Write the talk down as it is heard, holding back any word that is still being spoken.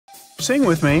Sing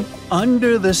with me.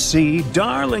 Under the sea,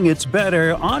 darling, it's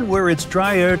better. On where it's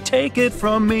drier, take it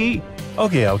from me.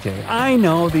 Okay, I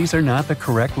know these are not the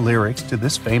correct lyrics to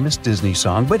this famous Disney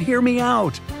song, but hear me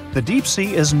out. The deep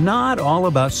sea is not all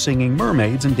about singing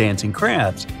mermaids and dancing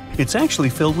crabs. It's actually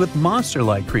filled with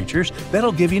monster-like creatures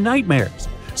that'll give you nightmares.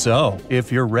 So, if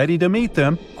you're ready to meet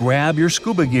them, grab your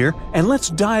scuba gear and let's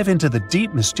dive into the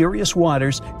deep, mysterious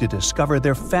waters to discover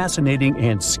their fascinating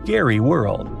and scary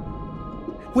world.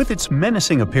 With its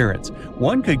menacing appearance,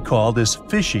 one could call this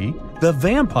fishy the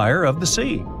vampire of the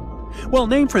sea. Well,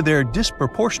 named for their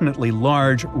disproportionately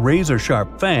large,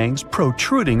 razor-sharp fangs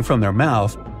protruding from their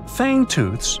mouth,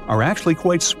 fangtooths are actually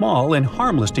quite small and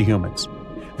harmless to humans.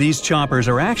 These choppers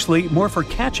are actually more for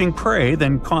catching prey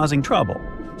than causing trouble.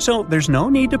 So there's no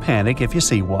need to panic if you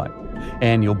see one.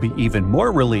 And you'll be even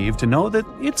more relieved to know that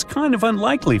it's kind of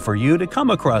unlikely for you to come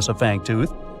across a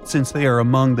fangtooth, since they are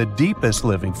among the deepest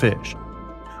living fish.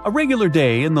 A regular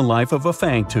day in the life of a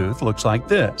fangtooth looks like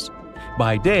this.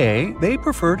 By day, they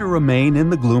prefer to remain in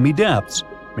the gloomy depths.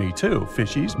 Me too,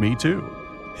 fishies, me too.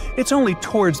 It's only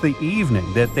towards the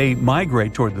evening that they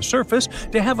migrate toward the surface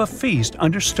to have a feast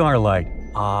under starlight.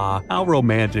 Ah, how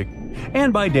romantic.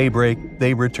 And by daybreak,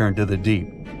 they return to the deep.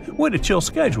 What a chill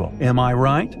schedule, am I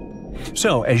right?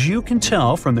 So, as you can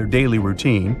tell from their daily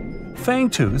routine,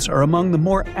 fangtooths are among the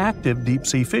more active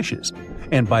deep-sea fishes.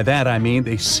 And by that I mean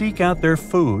they seek out their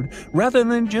food rather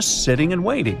than just sitting and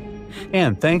waiting.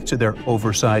 And thanks to their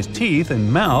oversized teeth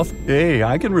and mouth, hey,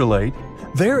 I can relate,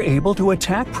 they're able to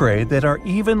attack prey that are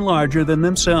even larger than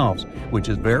themselves, which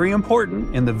is very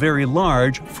important in the very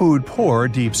large, food-poor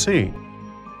deep sea.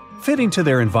 Fitting to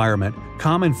their environment,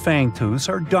 common fangtooths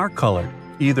are dark-colored,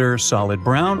 either solid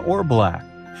brown or black.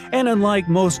 And unlike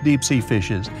most deep-sea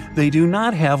fishes, they do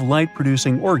not have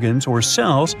light-producing organs or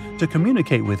cells to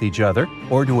communicate with each other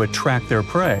or to attract their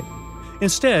prey.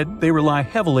 Instead, they rely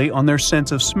heavily on their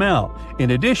sense of smell,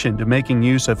 in addition to making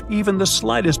use of even the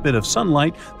slightest bit of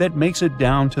sunlight that makes it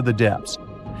down to the depths.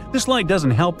 This light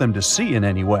doesn't help them to see in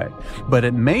any way, but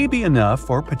it may be enough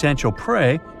for potential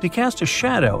prey to cast a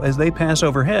shadow as they pass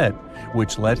overhead,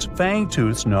 which lets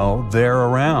fangtooths know they're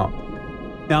around.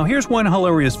 Now here's one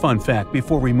hilarious fun fact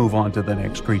before we move on to the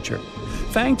next creature.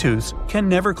 Fangtooths can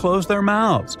never close their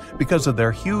mouths because of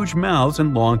their huge mouths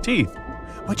and long teeth.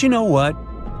 But you know what?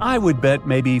 I would bet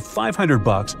maybe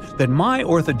 $500 that my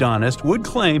orthodontist would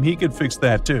claim he could fix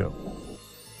that too.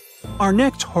 Our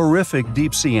next horrific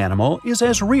deep-sea animal is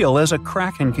as real as a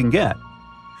kraken can get.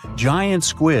 Giant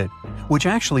squid, which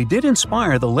actually did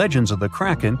inspire the legends of the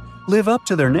kraken, live up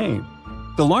to their name.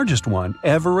 The largest one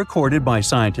ever recorded by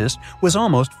scientists was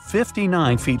almost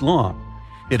 59 feet long.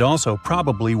 It also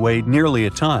probably weighed nearly a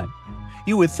ton.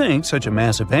 You would think such a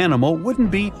massive animal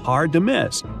wouldn't be hard to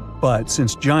miss, but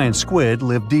since giant squid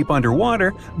live deep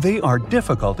underwater, they are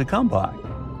difficult to come by.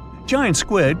 Giant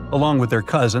squid, along with their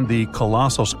cousin, the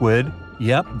colossal squid,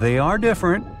 yep, they are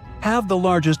different, have the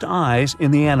largest eyes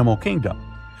in the animal kingdom.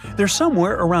 They're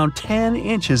somewhere around 10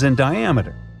 inches in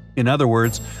diameter. In other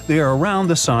words, they are around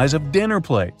the size of dinner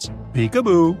plates.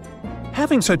 Peekaboo!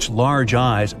 Having such large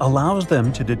eyes allows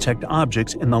them to detect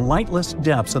objects in the lightless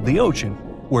depths of the ocean,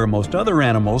 where most other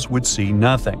animals would see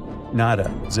nothing. Nada,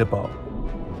 zippo.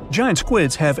 Giant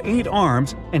squids have 8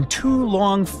 arms and 2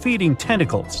 long feeding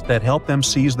tentacles that help them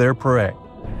seize their prey.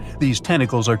 These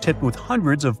tentacles are tipped with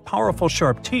hundreds of powerful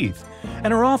sharp teeth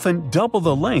and are often double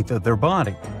the length of their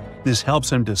body. This helps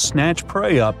them to snatch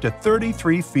prey up to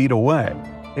 33 feet away.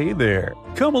 Hey there,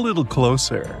 come a little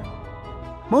closer.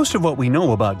 Most of what we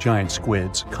know about giant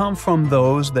squids come from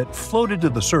those that floated to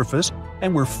the surface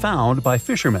and were found by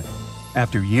fishermen.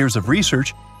 After years of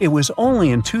research, it was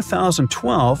only in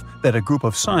 2012 that a group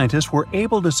of scientists were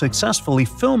able to successfully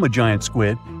film a giant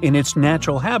squid in its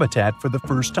natural habitat for the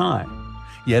first time.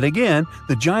 Yet again,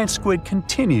 the giant squid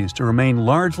continues to remain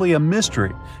largely a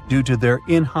mystery due to their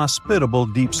inhospitable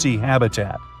deep-sea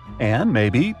habitat. And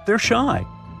maybe they're shy.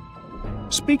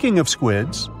 Speaking of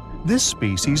squids, this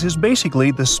species is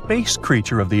basically the space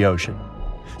creature of the ocean.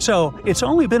 So, it's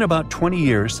only been about 20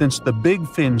 years since the big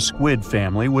fin squid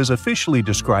family was officially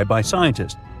described by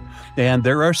scientists. And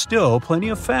there are still plenty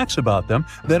of facts about them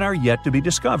that are yet to be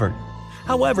discovered.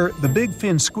 However, the big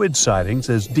fin squid sightings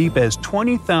as deep as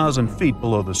 20,000 feet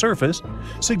below the surface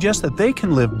suggest that they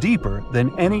can live deeper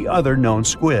than any other known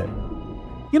squid.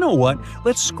 You know what?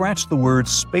 Let's scratch the word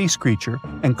space creature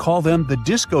and call them the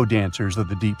disco dancers of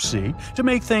the deep sea to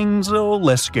make things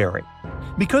less scary.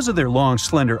 Because of their long,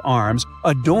 slender arms,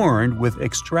 adorned with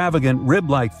extravagant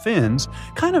rib-like fins,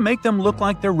 kind of make them look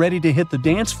like they're ready to hit the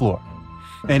dance floor.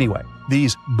 Anyway,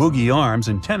 these boogie arms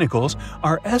and tentacles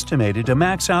are estimated to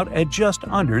max out at just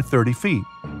under 30 feet.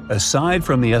 Aside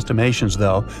from the estimations,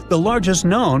 though, the largest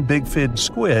known big-finned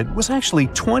squid was actually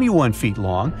 21 feet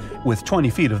long, with 20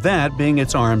 feet of that being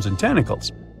its arms and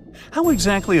tentacles. How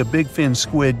exactly a big-finned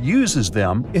squid uses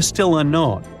them is still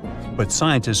unknown, but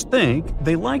scientists think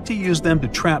they like to use them to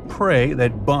trap prey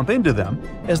that bump into them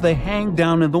as they hang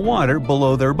down in the water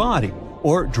below their body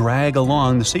or drag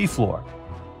along the seafloor.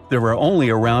 There are only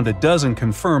around a dozen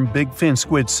confirmed big-finned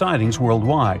squid sightings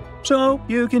worldwide, so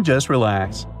you can just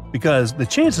relax, because the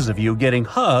chances of you getting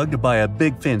hugged by a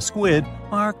big-finned squid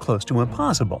are close to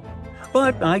impossible.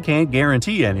 But I can't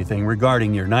guarantee anything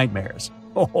regarding your nightmares.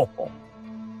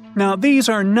 Now, these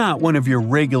are not one of your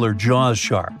regular Jaws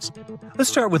sharks. Let's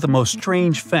start with the most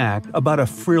strange fact about a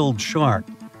frilled shark.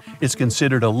 It's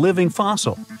considered a living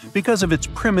fossil because of its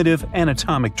primitive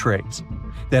anatomic traits.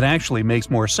 That actually makes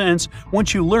more sense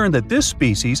once you learn that this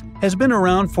species has been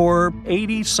around for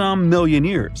 80-some million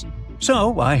years.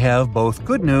 So I have both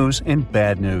good news and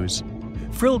bad news.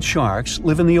 Frilled sharks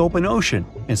live in the open ocean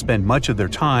and spend much of their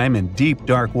time in deep,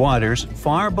 dark waters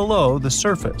far below the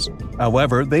surface.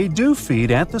 However, they do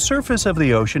feed at the surface of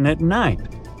the ocean at night.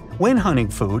 When hunting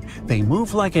food, they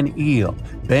move like an eel,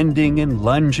 bending and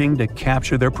lunging to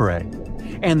capture their prey.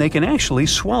 And they can actually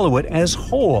swallow it as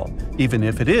whole, even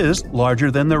if it is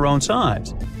larger than their own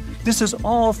size. This is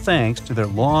all thanks to their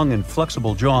long and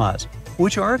flexible jaws,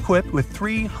 which are equipped with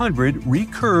 300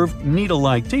 recurved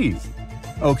needle-like teeth.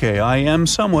 Okay, I am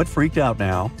somewhat freaked out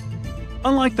now.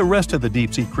 Unlike the rest of the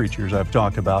deep-sea creatures I've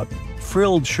talked about,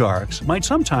 frilled sharks might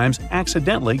sometimes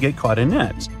accidentally get caught in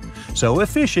nets. So if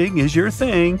fishing is your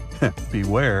thing,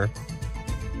 beware.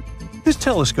 This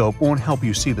telescope won't help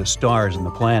you see the stars and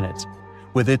the planets.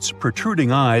 With its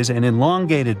protruding eyes and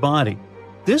elongated body,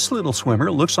 this little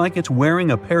swimmer looks like it's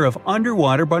wearing a pair of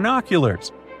underwater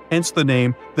binoculars, hence the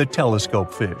name the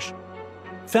telescope fish.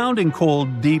 Found in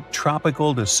cold, deep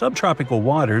tropical to subtropical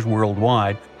waters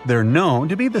worldwide, they're known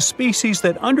to be the species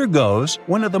that undergoes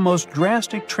one of the most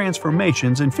drastic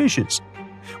transformations in fishes.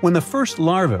 When the first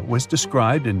larva was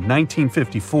described in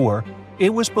 1954,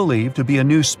 it was believed to be a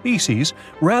new species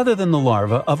rather than the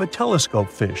larva of a telescope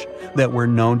fish that were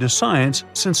known to science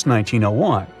since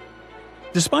 1901.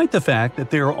 Despite the fact that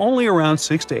they are only around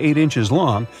 6 to 8 inches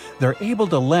long, they're able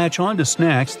to latch onto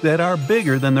snacks that are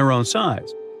bigger than their own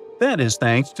size. That is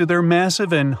thanks to their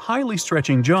massive and highly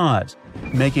stretching jaws,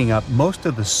 making up most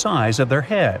of the size of their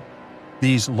head.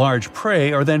 These large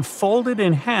prey are then folded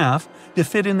in half to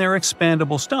fit in their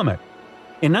expandable stomach.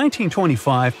 In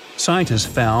 1925, scientists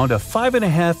found a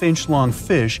 5.5-inch long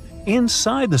fish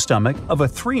inside the stomach of a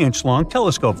 3-inch long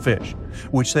telescope fish,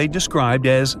 which they described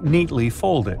as neatly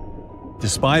folded.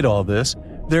 Despite all this,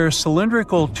 their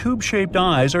cylindrical tube-shaped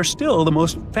eyes are still the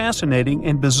most fascinating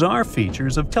and bizarre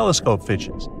features of telescope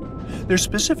fishes. Their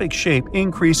specific shape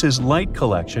increases light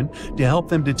collection to help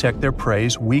them detect their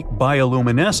prey's weak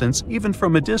bioluminescence even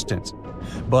from a distance.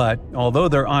 But although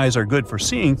their eyes are good for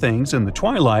seeing things in the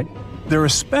twilight, they're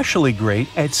especially great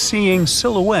at seeing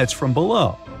silhouettes from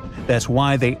below. That's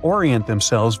why they orient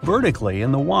themselves vertically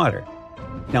in the water.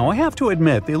 Now, I have to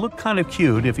admit they look kind of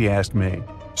cute if you ask me.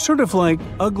 Sort of like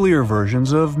uglier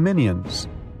versions of Minions.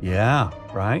 Yeah,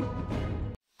 right?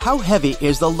 How heavy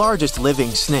is the largest living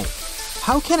snake?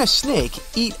 How can a snake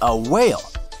eat a whale?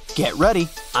 Get ready,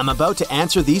 I'm about to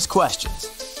answer these questions.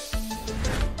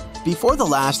 Before the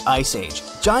last ice age,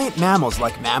 giant mammals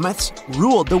like mammoths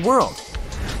ruled the world.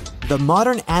 The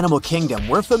modern animal kingdom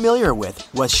we're familiar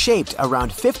with was shaped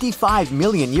around 55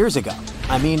 million years ago.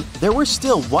 I mean, there were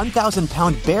still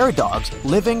 1,000-pound bear dogs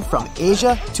living from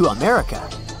Asia to America.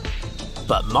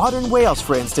 But modern whales,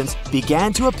 for instance,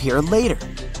 began to appear later.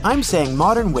 I'm saying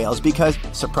modern whales because,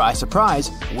 surprise,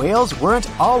 surprise, whales weren't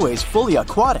always fully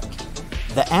aquatic.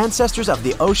 The ancestors of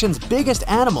the ocean's biggest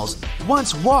animals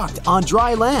once walked on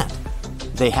dry land.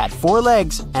 They had 4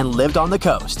 legs and lived on the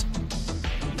coast.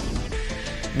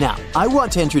 Now, I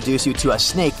want to introduce you to a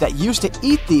snake that used to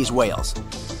eat these whales,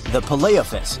 the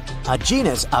Palaeophis, a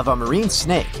genus of a marine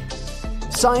snake.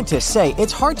 Scientists say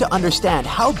it's hard to understand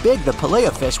how big the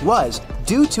Palaeophis was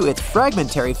due to its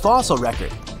fragmentary fossil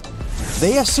record.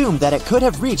 They assumed that it could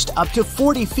have reached up to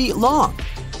 40 feet long.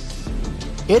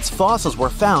 Its fossils were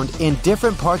found in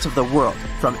different parts of the world,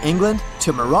 from England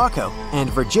to Morocco and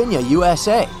Virginia,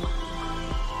 USA.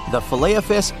 The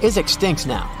Palaeophis is extinct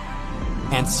now,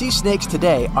 and sea snakes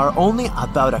today are only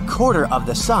about 1/4 of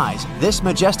the size this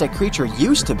majestic creature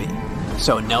used to be.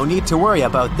 So no need to worry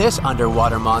about this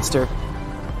underwater monster.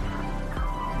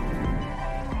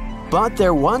 But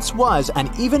there once was an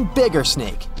even bigger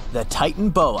snake, the Titan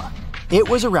boa. It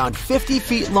was around 50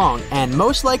 feet long and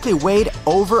most likely weighed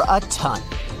over a ton.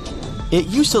 It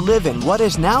used to live in what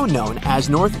is now known as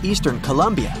northeastern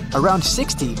Colombia around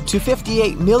 60 to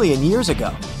 58 million years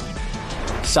ago.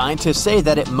 Scientists say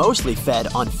that it mostly fed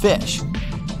on fish.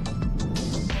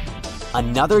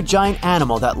 Another giant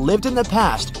animal that lived in the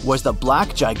past was the black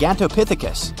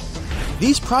Gigantopithecus.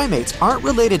 These primates aren't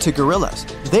related to gorillas.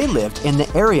 They lived in the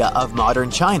area of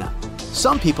modern China.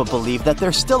 Some people believe that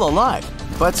they're still alive,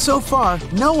 but so far,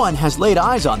 no one has laid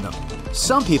eyes on them.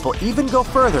 Some people even go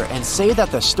further and say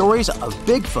that the stories of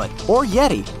Bigfoot or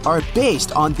Yeti are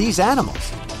based on these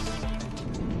animals.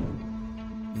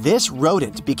 This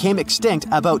rodent became extinct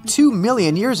about 2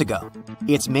 million years ago.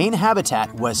 Its main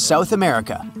habitat was South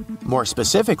America, more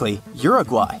specifically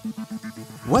Uruguay.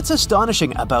 What's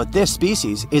astonishing about this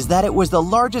species is that it was the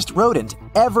largest rodent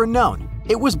ever known.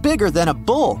 It was bigger than a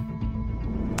bull.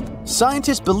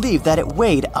 Scientists believe that it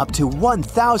weighed up to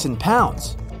 1,000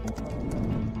 pounds.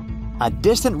 A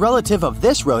distant relative of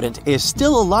this rodent is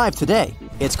still alive today.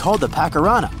 It's called the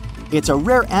pacarana. It's a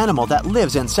rare animal that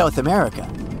lives in South America.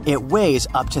 It weighs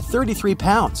up to 33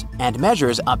 pounds and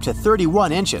measures up to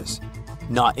 31 inches,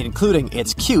 not including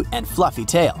its cute and fluffy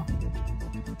tail.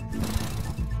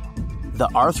 The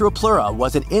Arthropleura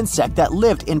was an insect that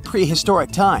lived in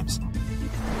prehistoric times.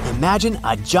 Imagine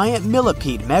a giant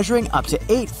millipede measuring up to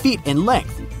 8 feet in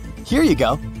length. Here you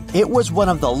go. It was one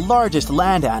of the largest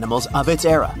land animals of its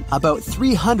era, about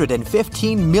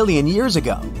 315 million years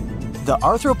ago. The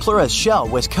Arthropleura's shell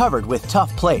was covered with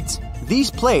tough plates.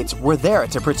 These plates were there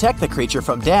to protect the creature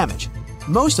from damage.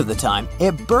 Most of the time,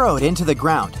 it burrowed into the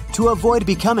ground to avoid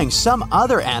becoming some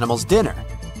other animal's dinner.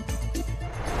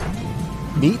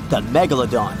 Meet the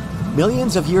megalodon.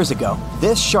 Millions of years ago,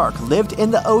 this shark lived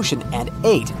in the ocean and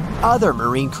ate other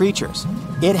marine creatures.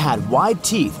 It had wide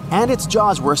teeth, and its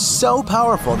jaws were so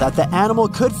powerful that the animal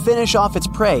could finish off its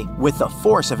prey with the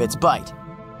force of its bite.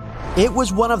 It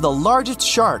was one of the largest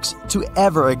sharks to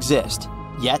ever exist.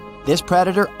 Yet, this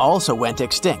predator also went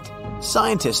extinct.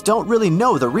 Scientists don't really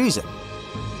know the reason.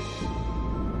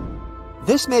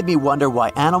 This made me wonder why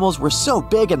animals were so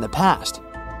big in the past.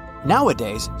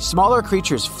 Nowadays, smaller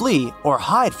creatures flee or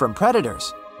hide from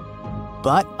predators.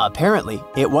 But apparently,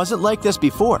 it wasn't like this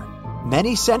before.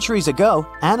 Many centuries ago,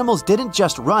 animals didn't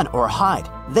just run or hide,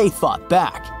 they fought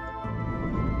back.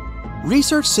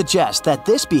 Research suggests that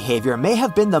this behavior may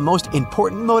have been the most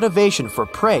important motivation for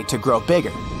prey to grow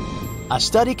bigger. A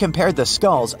study compared the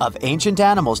skulls of ancient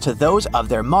animals to those of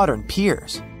their modern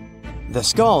peers. The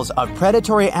skulls of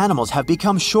predatory animals have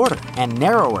become shorter and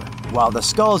narrower, while the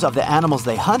skulls of the animals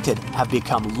they hunted have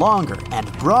become longer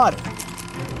and broader.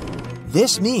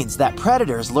 This means that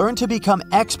predators learned to become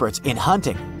experts in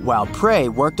hunting, while prey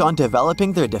worked on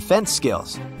developing their defense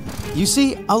skills. You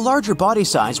see, a larger body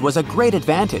size was a great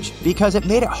advantage because it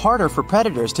made it harder for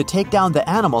predators to take down the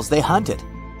animals they hunted.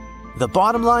 The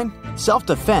bottom line,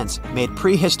 self-defense made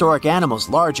prehistoric animals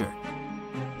larger.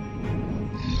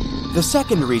 The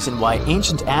second reason why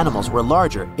ancient animals were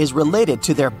larger is related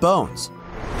to their bones.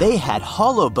 They had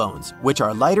hollow bones, which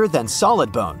are lighter than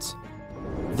solid bones.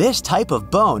 This type of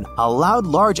bone allowed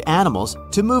large animals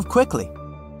to move quickly.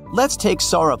 Let's take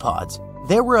sauropods.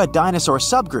 They were a dinosaur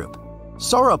subgroup.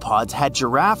 Sauropods had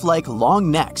giraffe-like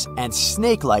long necks and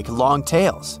snake-like long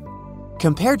tails.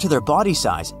 Compared to their body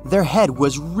size, their head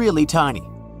was really tiny.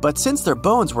 But since their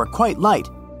bones were quite light,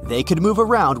 they could move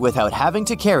around without having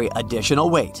to carry additional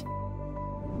weight.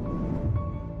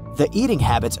 The eating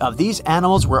habits of these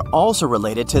animals were also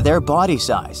related to their body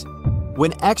size.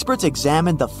 When experts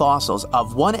examined the fossils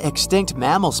of one extinct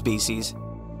mammal species,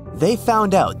 they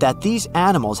found out that these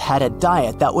animals had a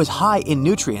diet that was high in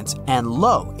nutrients and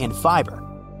low in fiber.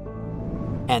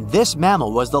 And this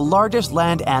mammal was the largest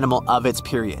land animal of its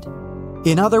period.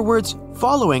 In other words,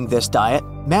 following this diet,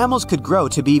 mammals could grow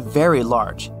to be very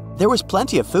large. There was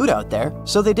plenty of food out there,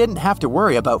 so they didn't have to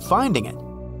worry about finding it.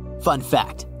 Fun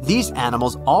fact, these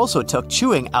animals also took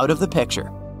chewing out of the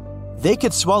picture. They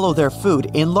could swallow their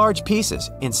food in large pieces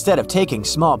instead of taking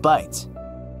small bites.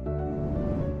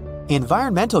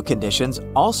 Environmental conditions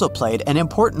also played an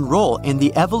important role in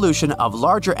the evolution of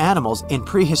larger animals in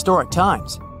prehistoric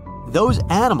times. Those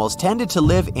animals tended to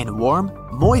live in warm,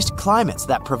 moist climates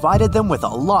that provided them with a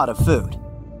lot of food.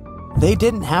 They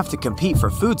didn't have to compete for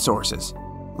food sources.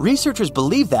 Researchers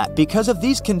believe that because of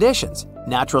these conditions,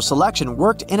 natural selection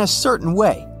worked in a certain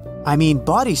way. I mean,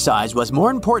 body size was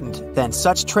more important than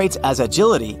such traits as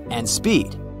agility and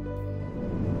speed.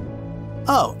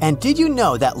 Oh, and did you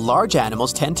know that large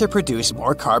animals tend to produce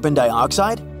more carbon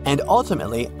dioxide? And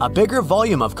ultimately, a bigger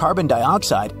volume of carbon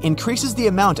dioxide increases the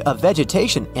amount of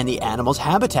vegetation in the animal's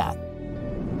habitat.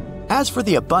 As for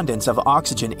the abundance of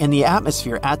oxygen in the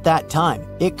atmosphere at that time,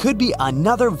 it could be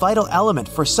another vital element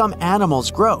for some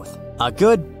animals' growth. A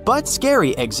good but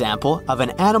scary example of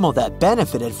an animal that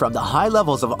benefited from the high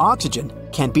levels of oxygen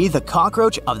can be the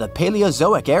cockroach of the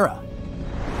Paleozoic era.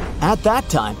 At that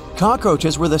time,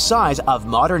 cockroaches were the size of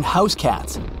modern house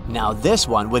cats. Now this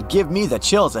one would give me the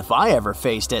chills if I ever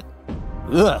faced it.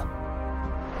 Ugh.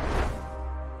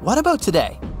 What about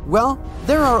today? Well,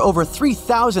 there are over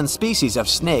 3,000 species of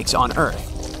snakes on Earth.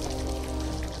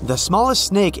 The smallest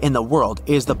snake in the world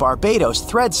is the Barbados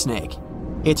thread snake.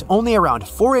 It's only around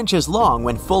 4 inches long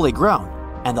when fully grown,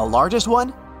 and the largest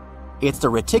one? It's the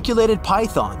reticulated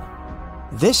python.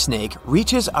 This snake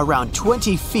reaches around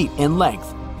 20 feet in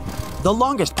length. The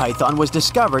longest python was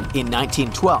discovered in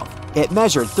 1912. It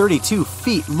measured 32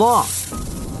 feet long.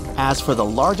 As for the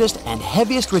largest and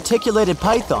heaviest reticulated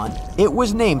python, it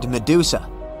was named Medusa.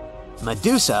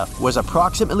 Medusa was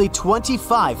approximately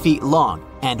 25 feet long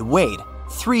and weighed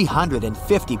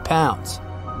 350 pounds.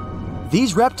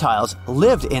 These reptiles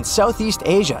lived in Southeast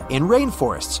Asia in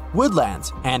rainforests,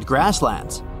 woodlands, and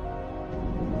grasslands.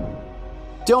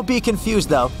 Don't be confused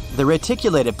though, the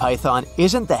reticulated python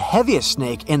isn't the heaviest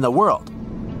snake in the world.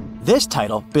 This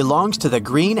title belongs to the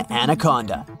green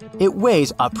anaconda. It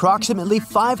weighs approximately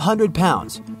 500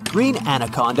 pounds. Green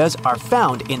anacondas are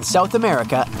found in South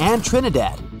America and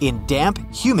Trinidad in damp,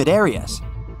 humid areas.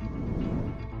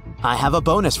 I have a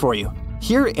bonus for you.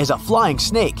 Here is a flying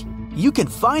snake. You can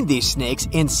find these snakes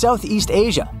in Southeast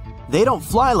Asia. They don't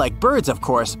fly like birds, of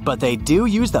course, but they do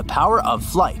use the power of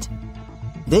flight.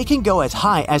 They can go as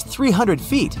high as 300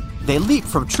 feet. They leap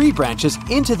from tree branches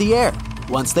into the air.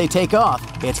 Once they take off,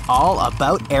 it's all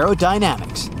about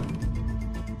aerodynamics.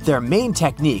 Their main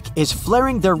technique is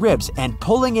flaring their ribs and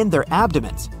pulling in their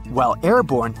abdomens. While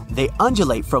airborne, they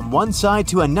undulate from one side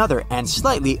to another and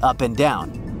slightly up and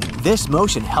down. This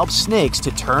motion helps snakes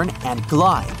to turn and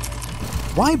glide.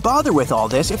 Why bother with all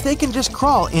this if they can just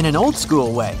crawl in an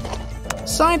old-school way?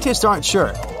 Scientists aren't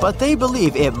sure, but they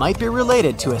believe it might be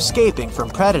related to escaping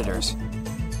from predators.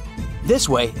 This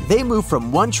way, they move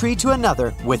from one tree to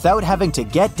another without having to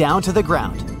get down to the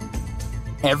ground.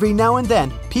 Every now and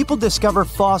then, people discover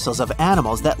fossils of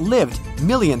animals that lived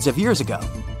millions of years ago.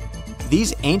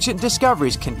 These ancient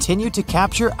discoveries continue to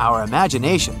capture our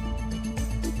imagination.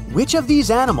 Which of these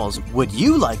animals would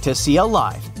you like to see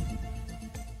alive?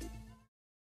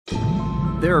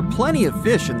 There are plenty of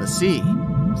fish in the sea.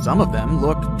 Some of them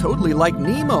look totally like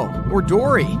Nemo or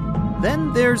Dory.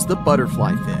 Then there's the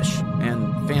butterfly fish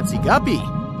and fancy guppy,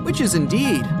 which is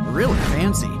indeed really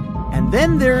fancy. And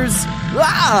then there's...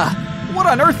 what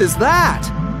on earth is that?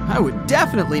 I would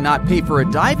definitely not pay for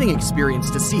a diving experience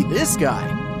to see this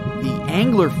guy. The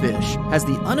anglerfish has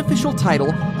the unofficial title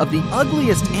of the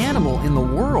ugliest animal in the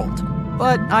world,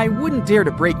 but I wouldn't dare to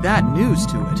break that news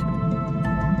to it.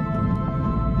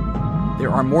 There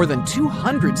are more than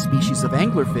 200 species of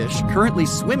anglerfish currently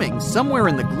swimming somewhere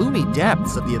in the gloomy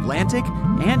depths of the Atlantic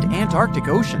and Antarctic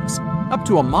Oceans, up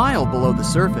to a mile below the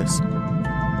surface.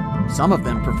 Some of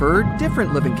them prefer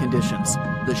different living conditions,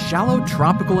 the shallow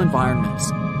tropical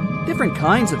environments. Different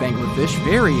kinds of anglerfish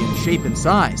vary in shape and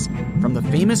size, from the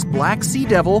famous black sea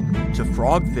devil to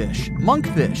frogfish,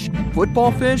 monkfish,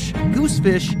 footballfish,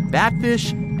 goosefish,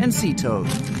 batfish, and sea toad.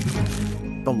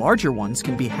 The larger ones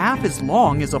can be half as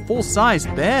long as a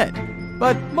full-sized bed,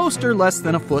 but most are less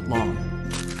than a foot long.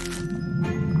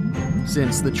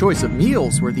 Since the choice of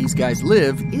meals where these guys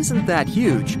live isn't that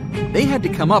huge, they had to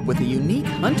come up with a unique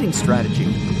hunting strategy.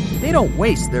 They don't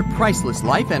waste their priceless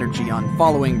life energy on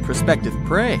following prospective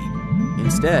prey.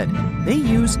 Instead, they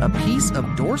use a piece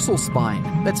of dorsal spine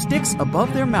that sticks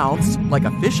above their mouths like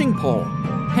a fishing pole,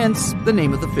 hence the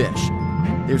name of the fish.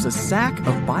 There's a sac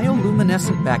of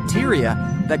bioluminescent bacteria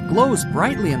that glows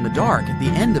brightly in the dark at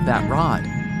the end of that rod.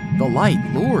 The light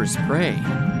lures prey,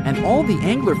 and all the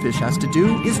anglerfish has to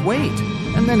do is wait,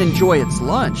 and then enjoy its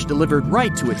lunch delivered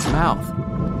right to its mouth.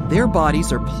 Their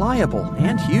bodies are pliable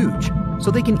and huge,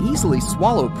 so they can easily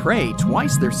swallow prey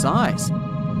twice their size.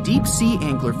 Deep-sea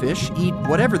anglerfish eat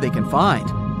whatever they can find.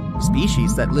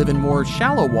 Species that live in more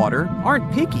shallow water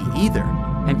aren't picky either,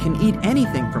 and can eat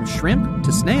anything from shrimp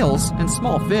to snails and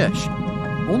small fish.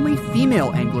 Only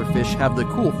female anglerfish have the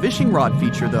cool fishing rod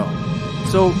feature though.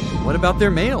 So what about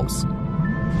their males?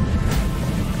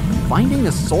 Finding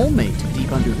a soulmate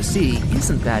deep under the sea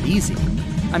isn't that easy.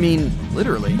 I mean,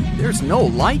 literally, there's no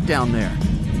light down there.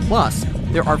 Plus,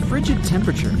 there are frigid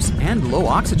temperatures and low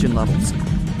oxygen levels.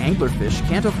 Anglerfish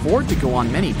can't afford to go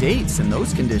on many dates in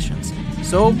those conditions,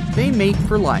 so they mate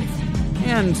for life.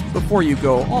 And before you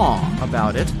go "aw"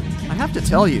 about it, I have to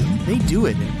tell you, they do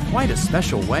it in quite a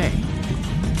special way.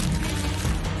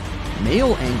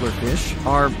 Male anglerfish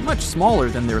are much smaller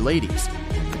than their ladies.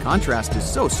 The contrast is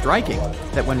so striking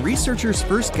that when researchers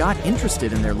first got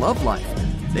interested in their love life,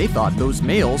 they thought those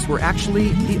males were actually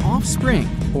the offspring,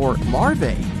 or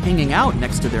larvae, hanging out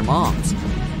next to their moms.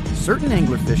 Certain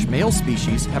anglerfish male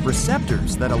species have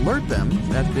receptors that alert them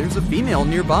that there's a female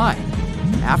nearby.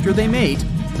 After they mate,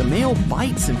 the male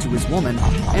bites into his woman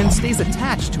and stays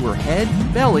attached to her head,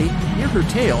 belly, near her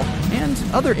tail, and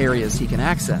other areas he can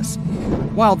access.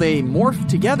 While they morph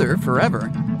together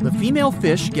forever, the female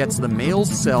fish gets the male's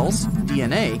cells,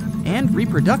 DNA, and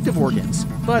reproductive organs,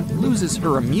 but loses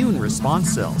her immune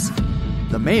response cells.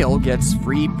 The male gets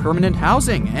free permanent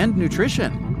housing and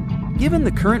nutrition. Given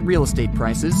the current real estate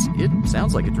prices, it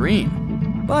sounds like a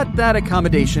dream. But that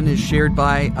accommodation is shared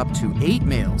by up to 8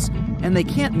 males, and they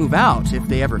can't move out if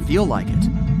they ever feel like it.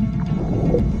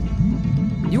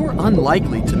 You're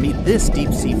unlikely to meet this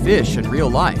deep-sea fish in real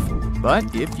life,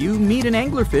 but if you meet an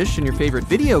anglerfish in your favorite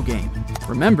video game,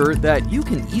 remember that you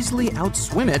can easily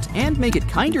outswim it and make it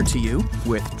kinder to you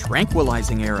with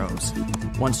tranquilizing arrows.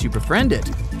 Once you befriend it,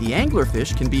 the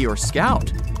anglerfish can be your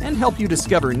scout and help you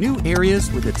discover new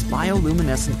areas with its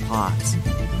bioluminescent pods.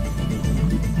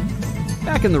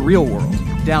 Back in the real world,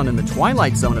 down in the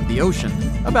twilight zone of the ocean,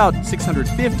 about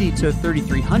 650 to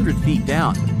 3,300 feet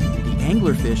down, the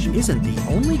anglerfish isn't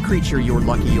the only creature you're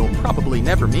lucky you'll probably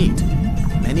never meet.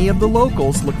 Many of the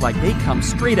locals look like they come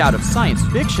straight out of science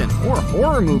fiction or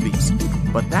horror movies,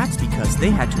 but that's because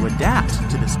they had to adapt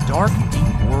to this dark,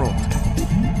 deep world.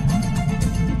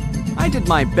 I did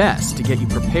my best to get you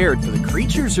prepared for the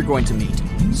creatures you're going to meet,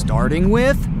 starting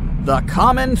with the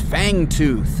common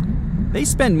fangtooth. They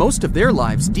spend most of their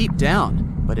lives deep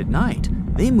down, but at night,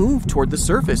 they move toward the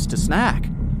surface to snack.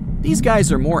 These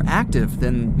guys are more active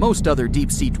than most other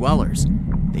deep-sea dwellers.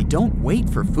 They don't wait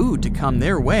for food to come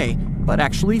their way, but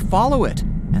actually follow it,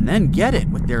 and then get it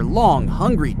with their long,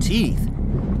 hungry teeth.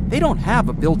 They don't have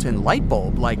a built-in light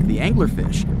bulb like the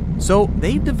anglerfish, so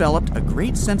they've developed a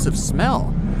great sense of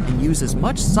smell and use as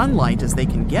much sunlight as they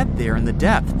can get there in the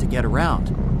depth to get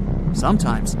around.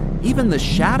 Sometimes, even the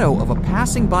shadow of a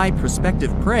passing by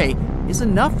prospective prey is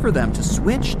enough for them to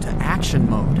switch to action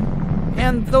mode.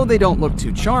 And though they don't look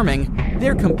too charming,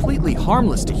 they're completely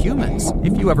harmless to humans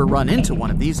if you ever run into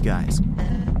one of these guys.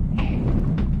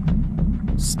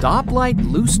 Stoplight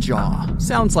Loosejaw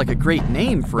sounds like a great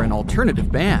name for an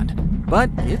alternative band, but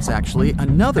it's actually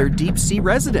another deep-sea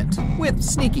resident with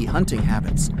sneaky hunting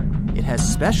habits. It has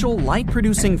special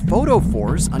light-producing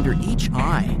photophores under each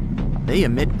eye. They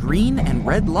emit green and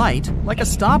red light like a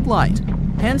stoplight,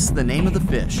 hence the name of the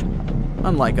fish.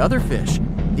 Unlike other fish,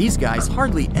 these guys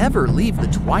hardly ever leave the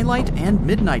twilight and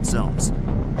midnight zones.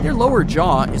 Their lower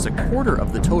jaw is a quarter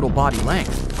of the total body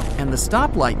length, and the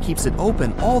stoplight keeps it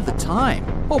open all the time,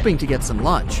 hoping to get some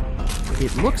lunch.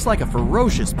 It looks like a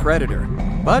ferocious predator,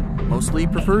 but mostly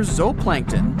prefers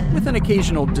zooplankton, with an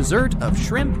occasional dessert of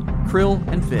shrimp, krill,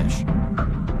 and fish.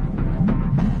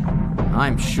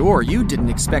 I'm sure you didn't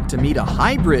expect to meet a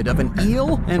hybrid of an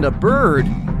eel and a bird,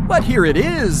 but here it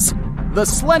is! The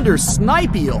slender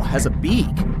snipe eel has a beak,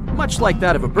 much like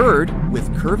that of a bird,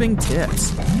 with curving tips.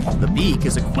 The beak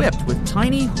is equipped with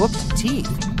tiny hooked teeth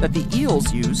that the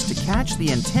eels use to catch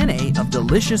the antennae of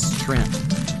delicious shrimp.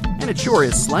 And it sure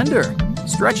is slender,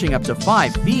 stretching up to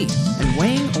 5 feet and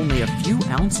weighing only a few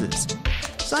ounces.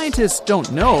 Scientists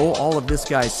don't know all of this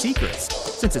guy's secrets,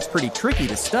 since it's pretty tricky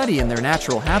to study in their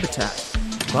natural habitat.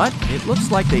 But it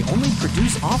looks like they only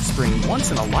produce offspring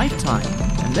once in a lifetime,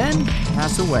 and then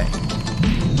pass away.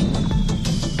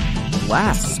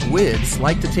 Glass squids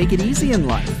like to take it easy in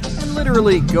life and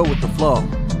literally go with the flow.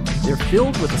 They're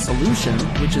filled with a solution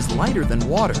which is lighter than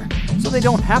water, so they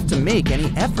don't have to make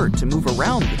any effort to move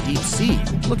around the deep sea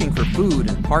looking for food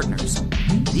and partners.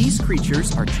 These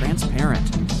creatures are transparent,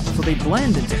 so they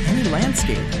blend into any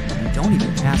landscape and don't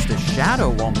even cast a shadow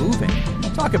while moving.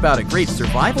 Talk about a great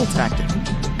survival tactic.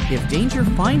 If danger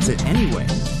finds it anyway,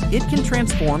 it can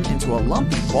transform into a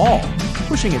lumpy ball,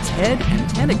 pushing its head and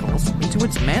tentacles into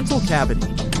its mantle cavity.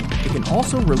 It can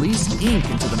also release ink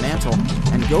into the mantle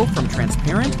and go from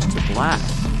transparent to black.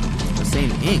 The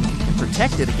same ink can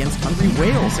protect it against hungry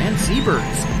whales and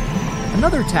seabirds.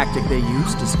 Another tactic they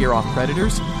use to scare off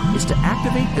predators is to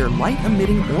activate their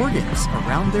light-emitting organs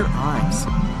around their eyes.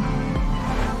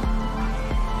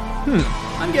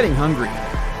 I'm getting hungry.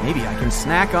 Maybe I can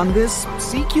snack on this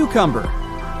sea cucumber.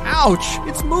 Ouch,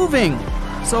 it's moving!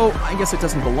 So I guess it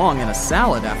doesn't belong in a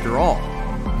salad after all.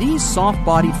 These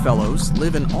soft-bodied fellows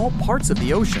live in all parts of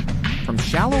the ocean, from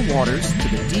shallow waters to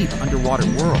the deep underwater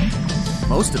world.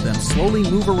 Most of them slowly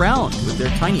move around with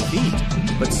their tiny feet,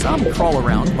 but some crawl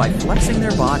around by flexing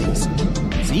their bodies.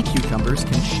 Sea cucumbers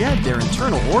can shed their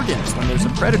internal organs when there's a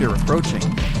predator approaching.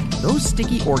 Those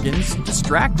sticky organs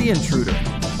distract the intruder,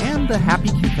 and the happy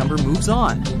cucumber moves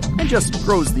on and just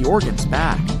grows the organs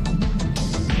back.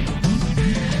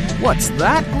 What's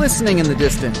that glistening in the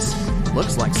distance?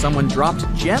 Looks like someone dropped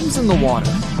gems in the water.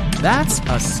 That's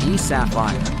a sea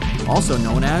sapphire, also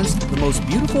known as the most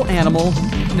beautiful animal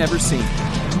you've never seen.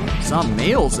 Some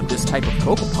males of this type of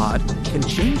copepod can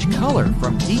change color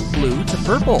from deep blue to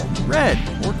purple, red,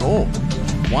 or gold.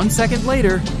 1 second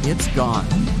later, it's gone.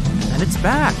 And it's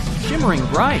back, shimmering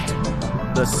bright.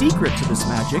 The secret to this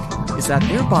magic is that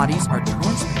their bodies are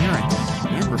transparent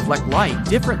and reflect light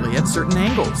differently at certain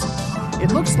angles.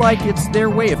 It looks like it's their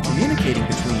way of communicating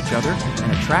between each other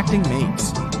and attracting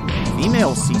mates.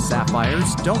 Female sea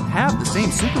sapphires don't have the same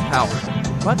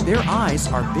superpower, but their eyes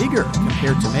are bigger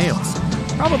compared to males,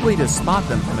 probably to spot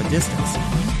them from a distance.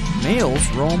 Males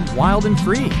roam wild and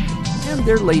free, and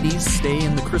their ladies stay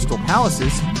in the crystal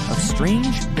palaces of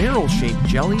strange barrel-shaped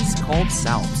jellies called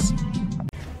salps.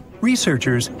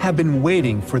 Researchers have been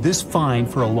waiting for this find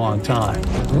for a long time.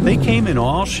 They came in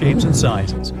all shapes and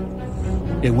sizes.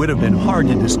 It would have been hard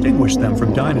to distinguish them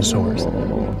from dinosaurs.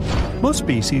 Most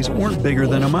species weren't bigger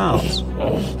than a mouse.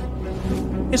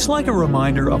 It's like a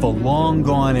reminder of a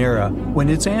long-gone era when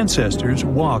its ancestors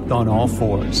walked on all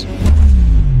fours.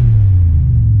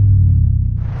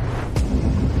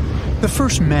 The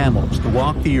first mammals to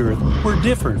walk the earth were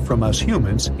different from us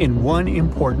humans in one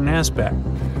important aspect.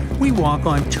 We walk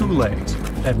on two legs.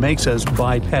 That makes us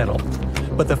bipedal.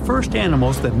 But the first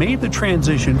animals that made the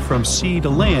transition from sea to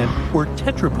land were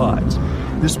tetrapods.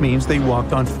 This means they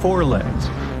walked on four legs.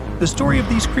 The story of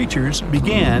these creatures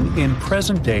began in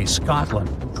present-day Scotland.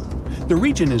 The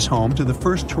region is home to the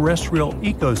first terrestrial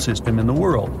ecosystem in the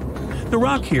world. The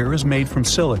rock here is made from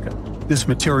silica. This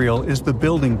material is the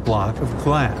building block of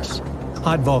glass.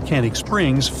 Hot volcanic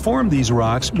springs formed these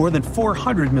rocks more than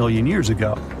 400 million years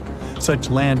ago.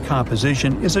 Such land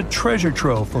composition is a treasure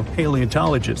trove for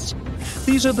paleontologists.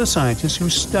 These are the scientists who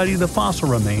study the fossil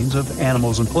remains of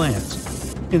animals and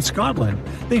plants. In Scotland,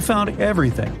 they found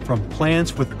everything from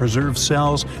plants with preserved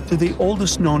cells to the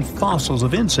oldest known fossils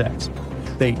of insects.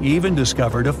 They even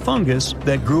discovered a fungus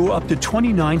that grew up to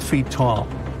 29 feet tall.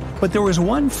 But there was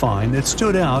one find that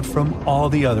stood out from all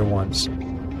the other ones.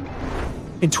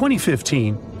 In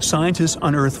 2015, scientists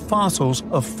unearthed fossils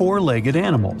of four-legged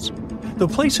animals. The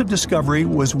place of discovery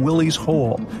was Willie's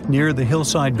Hole, near the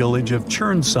hillside village of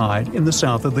Churnside in the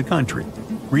south of the country.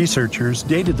 Researchers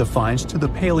dated the finds to the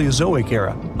Paleozoic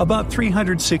era, about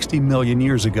 360 million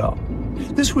years ago.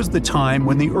 This was the time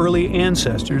when the early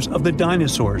ancestors of the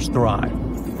dinosaurs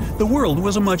thrived. The world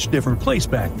was a much different place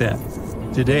back then.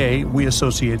 Today, we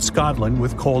associate Scotland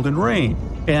with cold and rain,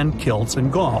 and kilts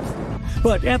and golf.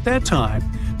 But at that time,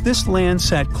 this land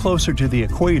sat closer to the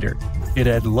equator. It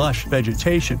had lush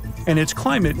vegetation, and its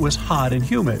climate was hot and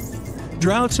humid.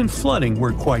 Droughts and flooding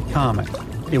were quite common.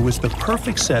 It was the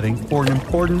perfect setting for an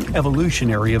important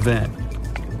evolutionary event.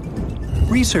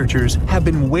 Researchers have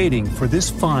been waiting for this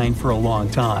find for a long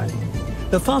time.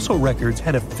 The fossil records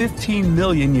had a 15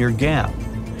 million year gap.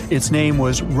 Its name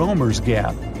was Romer's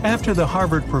Gap, after the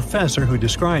Harvard professor who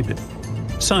described it.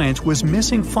 Science was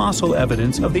missing fossil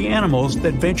evidence of the animals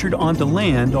that ventured onto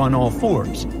land on all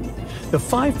fours. The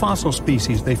 5 fossil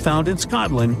species they found in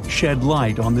Scotland shed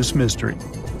light on this mystery.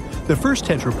 The first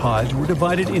tetrapods were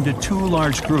divided into 2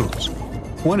 large groups.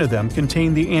 One of them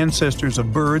contained the ancestors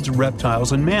of birds,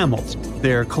 reptiles, and mammals.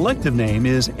 Their collective name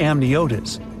is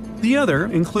Amniotus. The other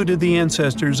included the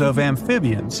ancestors of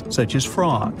amphibians, such as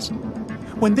frogs.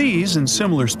 When these and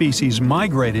similar species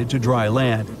migrated to dry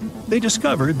land, they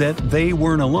discovered that they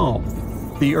weren't alone.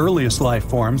 The earliest life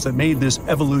forms that made this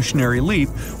evolutionary leap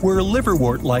were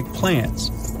liverwort-like plants.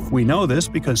 We know this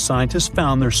because scientists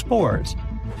found their spores.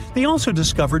 They also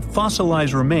discovered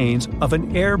fossilized remains of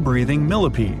an air-breathing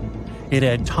millipede. It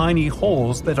had tiny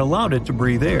holes that allowed it to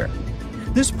breathe air.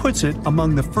 This puts it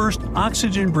among the first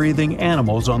oxygen-breathing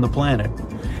animals on the planet.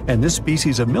 And this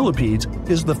species of millipedes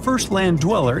is the first land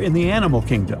dweller in the animal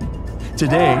kingdom.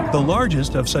 Today, the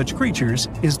largest of such creatures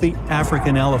is the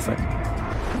African elephant.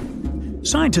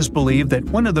 Scientists believe that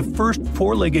one of the first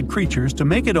four-legged creatures to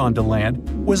make it onto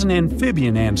land was an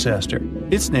amphibian ancestor.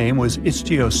 Its name was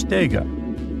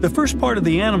Ichthyostega. The first part of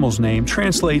the animal's name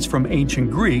translates from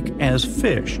ancient Greek as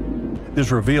fish.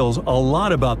 This reveals a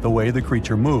lot about the way the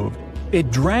creature moved. It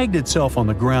dragged itself on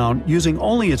the ground using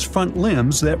only its front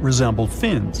limbs that resembled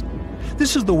fins.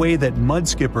 This is the way that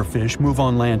mudskipper fish move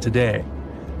on land today.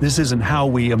 This isn't how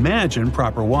we imagine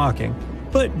proper walking,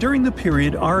 but during the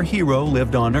period our hero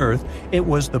lived on Earth, it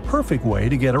was the perfect way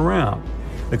to get around.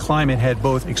 The climate had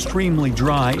both extremely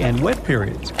dry and wet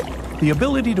periods. The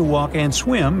ability to walk and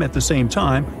swim at the same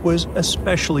time was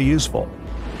especially useful.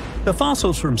 The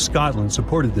fossils from Scotland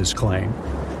supported this claim.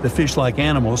 The fish-like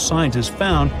animals scientists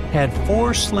found had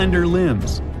 4 slender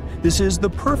limbs. This is the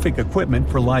perfect equipment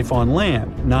for life on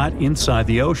land, not inside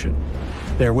the ocean.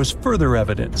 There was further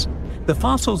evidence. The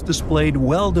fossils displayed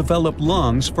well-developed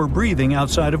lungs for breathing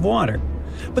outside of water,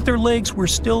 but their legs were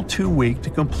still too weak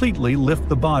to completely lift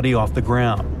the body off the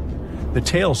ground. The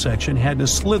tail section had to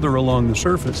slither along the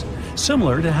surface,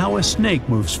 similar to how a snake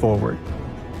moves forward.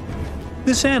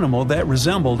 This animal that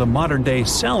resembled a modern-day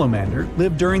salamander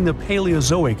lived during the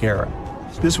Paleozoic era.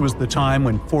 This was the time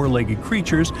when 4-legged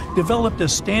creatures developed a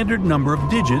standard number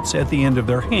of digits at the end of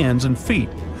their hands and feet,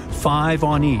 5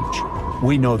 on each.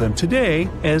 We know them today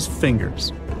as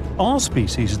fingers. All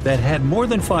species that had more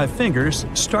than 5 fingers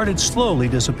started slowly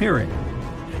disappearing.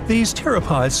 These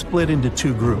pteropods split into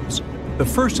 2 groups. The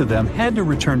first of them had to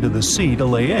return to the sea to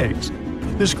lay eggs.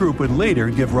 This group would later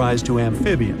give rise to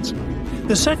amphibians.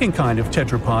 The second kind of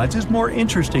tetrapods is more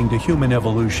interesting to human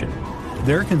evolution.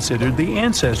 They're considered the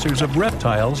ancestors of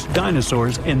reptiles,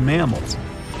 dinosaurs, and mammals.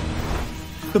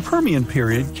 The Permian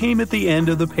period came at the end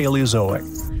of the Paleozoic.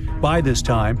 By this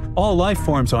time, all life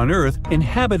forms on Earth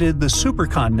inhabited the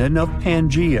supercontinent of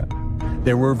Pangaea.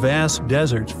 There were vast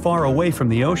deserts far away from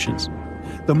the oceans.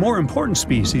 The more important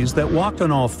species that walked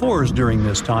on all fours during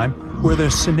this time were the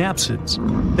synapsids.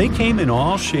 They came in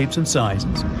all shapes and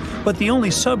sizes, but the only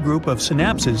subgroup of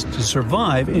synapsids to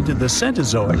survive into the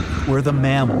Cenozoic were the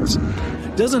mammals.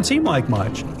 Doesn't seem like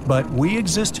much, but we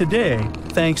exist today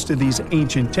thanks to these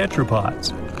ancient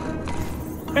tetrapods.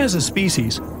 As a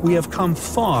species, we have come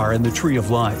far in the tree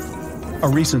of life. A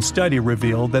recent study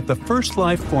revealed that the first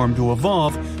life form to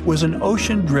evolve was an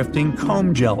ocean-drifting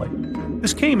comb jelly.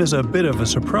 This came as a bit of a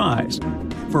surprise.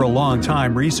 For a long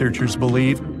time, researchers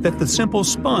believed that the simple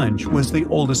sponge was the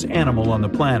oldest animal on the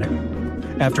planet.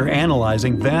 After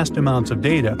analyzing vast amounts of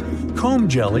data, comb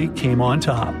jelly came on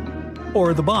top,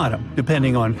 or the bottom,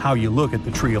 depending on how you look at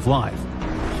the tree of life.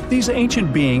 These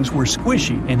ancient beings were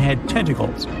squishy and had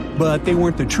tentacles, but they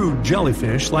weren't the true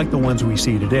jellyfish like the ones we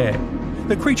see today.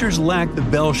 The creatures lacked the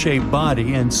bell-shaped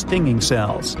body and stinging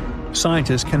cells.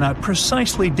 Scientists cannot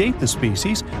precisely date the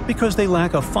species because they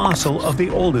lack a fossil of the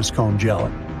oldest comb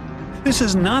jelly. This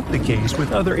is not the case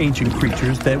with other ancient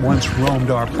creatures that once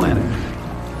roamed our planet.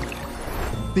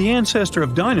 The ancestor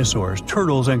of dinosaurs,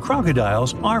 turtles, and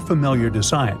crocodiles are familiar to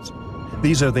science.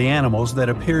 These are the animals that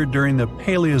appeared during the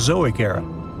Paleozoic era.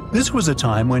 This was a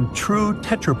time when true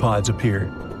tetrapods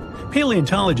appeared.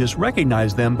 Paleontologists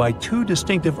recognized them by 2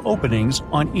 distinctive openings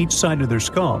on each side of their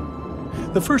skull.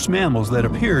 The first mammals that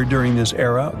appeared during this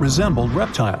era resembled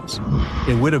reptiles.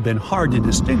 It would have been hard to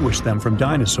distinguish them from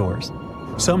dinosaurs.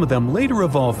 Some of them later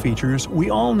evolved features we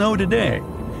all know today.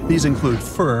 These include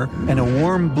fur and a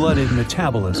warm-blooded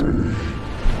metabolism.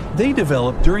 They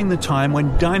developed during the time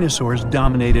when dinosaurs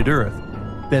dominated Earth.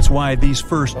 That's why these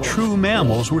first true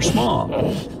mammals were small.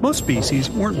 Most species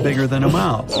weren't bigger than a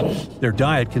mouse. Their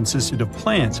diet consisted of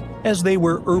plants, as they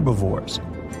were herbivores.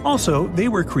 Also, they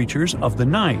were creatures of the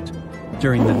night.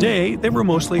 During the day, they were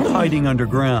mostly hiding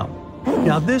underground.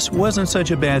 Now, this wasn't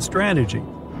such a bad strategy.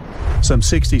 Some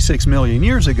 66 million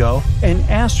years ago, an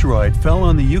asteroid fell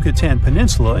on the Yucatan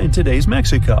Peninsula in today's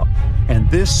Mexico, and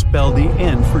this spelled the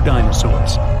end for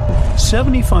dinosaurs.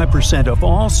 75% of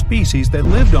all species that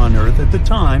lived on Earth at the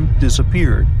time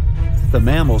disappeared. The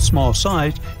mammals' small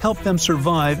size helped them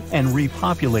survive and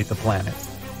repopulate the planet.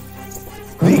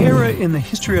 The era in the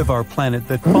history of our planet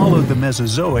that followed the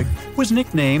Mesozoic was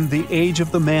nicknamed the Age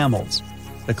of the Mammals.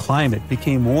 The climate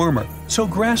became warmer, so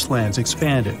grasslands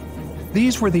expanded.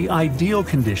 These were the ideal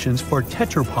conditions for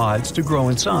tetrapods to grow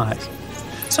in size.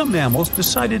 Some mammals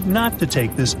decided not to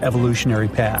take this evolutionary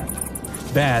path.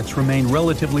 Bats remained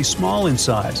relatively small in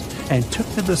size and took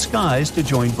to the skies to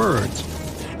join birds.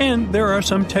 And there are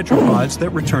some tetrapods that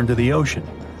return to the ocean.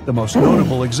 The most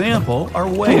notable example are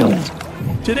whales.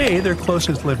 Today, their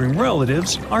closest living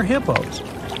relatives are hippos.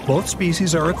 Both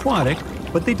species are aquatic,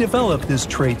 but they developed this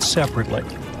trait separately.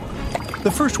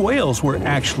 The first whales were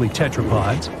actually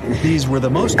tetrapods. These were the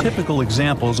most typical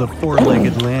examples of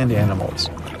 4-legged land animals.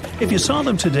 If you saw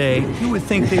them today, you would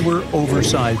think they were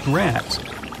oversized rats.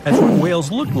 That's what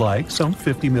whales looked like some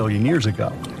 50 million years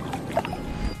ago.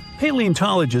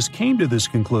 Paleontologists came to this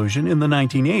conclusion in the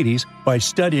 1980s by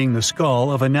studying the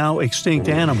skull of a now extinct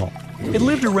animal. It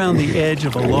lived around the edge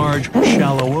of a large,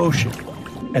 shallow ocean.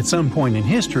 At some point in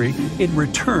history, it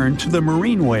returned to the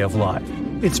marine way of life.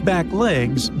 Its back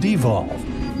legs devolved.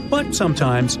 But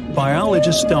sometimes,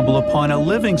 biologists stumble upon a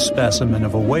living specimen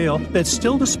of a whale that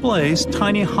still displays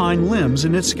tiny hind limbs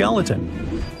in its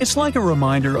skeleton. It's like a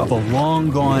reminder of a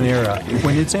long-gone era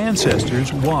when its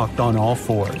ancestors walked on all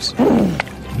fours.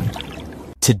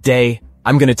 Today,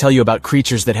 I'm going to tell you about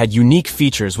creatures that had unique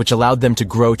features which allowed them to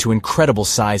grow to incredible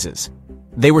sizes.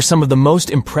 They were some of the most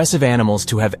impressive animals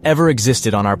to have ever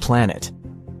existed on our planet.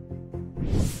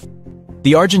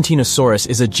 The Argentinosaurus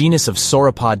is a genus of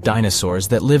sauropod dinosaurs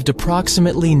that lived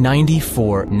approximately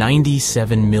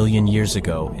 97 million years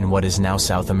ago in what is now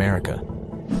South America.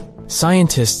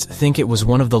 Scientists think it was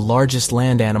one of the largest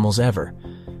land animals ever,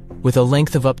 with a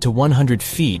length of up to 100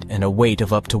 feet and a weight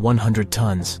of up to 100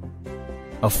 tons.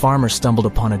 A farmer stumbled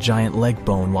upon a giant leg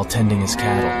bone while tending his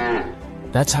cattle.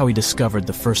 That's how he discovered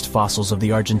the first fossils of the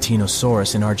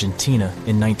Argentinosaurus in Argentina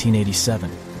in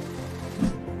 1987.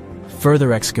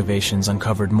 Further excavations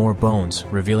uncovered more bones,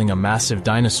 revealing a massive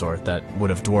dinosaur that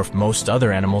would have dwarfed most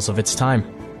other animals of its time.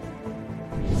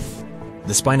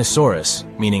 The Spinosaurus,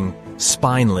 meaning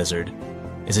spine lizard,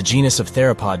 is a genus of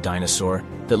theropod dinosaur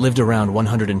that lived around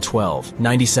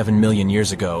 97 million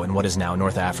years ago in what is now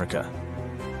North Africa.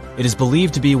 It is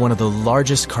believed to be one of the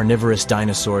largest carnivorous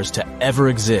dinosaurs to ever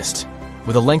exist,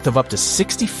 with a length of up to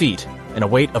 60 feet and a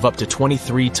weight of up to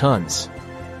 23 tons.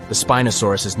 The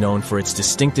Spinosaurus is known for its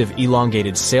distinctive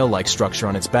elongated sail-like structure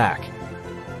on its back.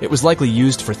 It was likely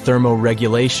used for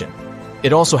thermoregulation.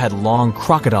 It also had long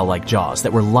crocodile-like jaws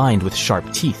that were lined with sharp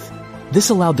teeth. This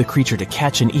allowed the creature to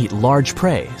catch and eat large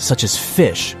prey, such as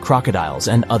fish, crocodiles,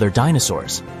 and other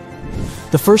dinosaurs.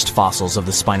 The first fossils of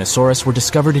the Spinosaurus were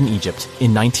discovered in Egypt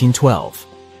in 1912.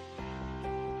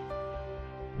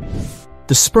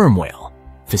 The sperm whale,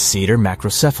 Physeter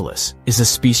macrocephalus, is a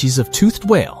species of toothed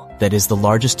whale that is the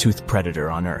largest toothed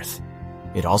predator on Earth.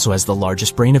 It also has the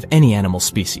largest brain of any animal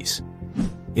species.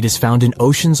 It is found in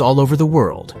oceans all over the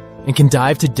world and can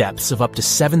dive to depths of up to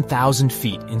 7,000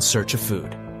 feet in search of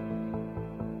food.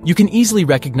 You can easily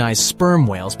recognize sperm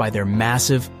whales by their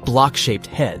massive, block-shaped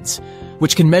heads,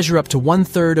 which can measure up to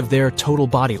 1/3 of their total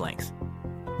body length.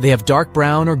 They have dark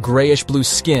brown or grayish-blue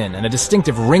skin and a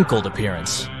distinctive wrinkled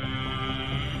appearance.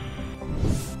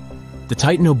 The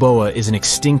Titanoboa is an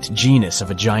extinct genus of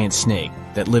a giant snake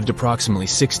that lived approximately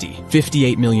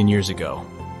 58 million years ago.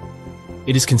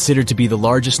 It is considered to be the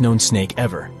largest known snake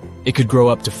ever. It could grow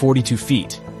up to 42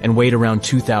 feet and weighed around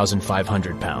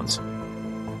 2,500 pounds.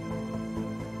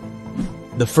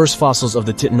 The first fossils of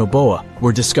the Titanoboa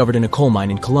were discovered in a coal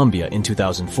mine in Colombia in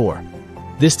 2004.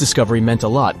 This discovery meant a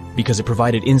lot because it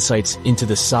provided insights into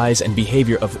the size and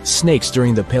behavior of snakes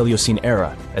during the Paleocene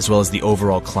era, as well as the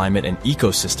overall climate and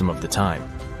ecosystem of the time.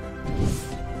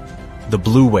 The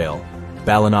blue whale,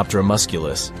 Balænoptera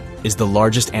musculus, is the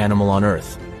largest animal on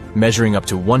Earth, measuring up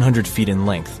to 100 feet in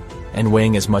length and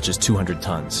weighing as much as 200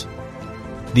 tons.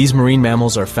 These marine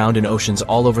mammals are found in oceans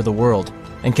all over the world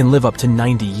and can live up to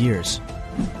 90 years.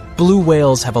 Blue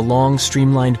whales have a long,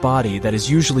 streamlined body that is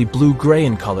usually blue-gray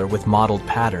in color with mottled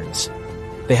patterns.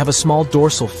 They have a small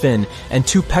dorsal fin and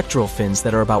 2 pectoral fins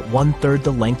that are about 1/3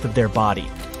 the length of their body.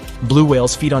 Blue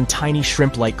whales feed on tiny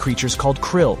shrimp-like creatures called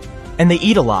krill, and they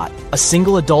eat a lot. A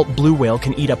single adult blue whale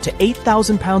can eat up to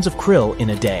 8,000 pounds of krill in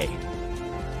a day.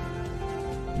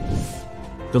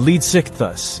 The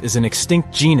Leadsichthus is an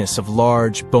extinct genus of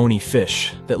large, bony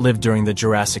fish that lived during the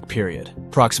Jurassic period,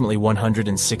 approximately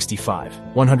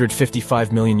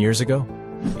 155 million years ago.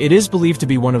 It is believed to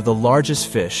be one of the largest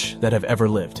fish that have ever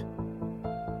lived.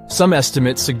 Some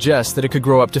estimates suggest that it could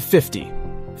grow up to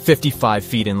 55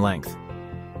 feet in length.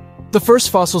 The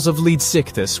first fossils of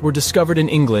Leadsichthus were discovered in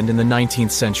England in the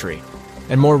 19th century,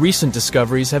 and more recent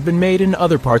discoveries have been made in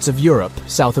other parts of Europe,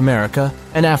 South America,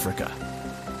 and Africa.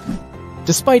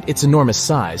 Despite its enormous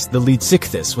size, the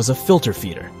Leadsichthus was a filter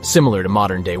feeder, similar to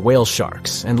modern-day whale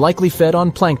sharks, and likely fed on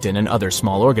plankton and other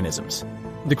small organisms.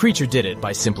 The creature did it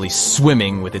by simply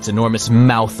swimming with its enormous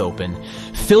mouth open,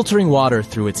 filtering water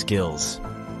through its gills.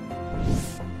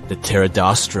 The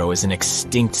pterodostro is an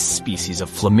extinct species of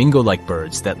flamingo-like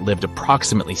birds that lived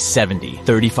approximately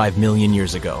 35 million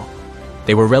years ago.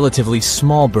 They were relatively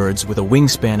small birds with a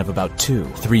wingspan of about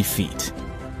 2-3 feet.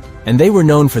 And they were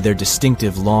known for their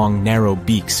distinctive long, narrow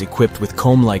beaks equipped with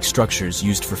comb-like structures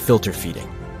used for filter feeding.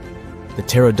 The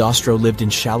pterodostro lived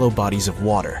in shallow bodies of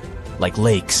water, like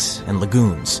lakes and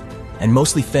lagoons, and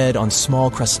mostly fed on small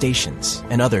crustaceans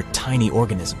and other tiny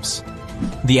organisms.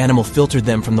 The animal filtered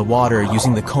them from the water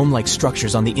using the comb-like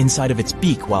structures on the inside of its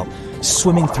beak while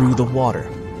swimming through the water.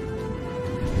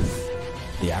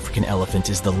 The African elephant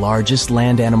is the largest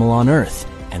land animal on Earth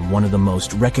and one of the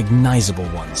most recognizable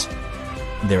ones.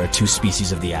 There are 2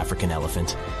 species of the African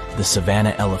elephant, the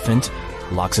savanna elephant,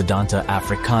 Loxodonta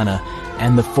africana,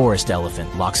 and the forest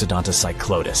elephant, Loxodonta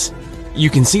cyclotis. You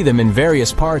can see them in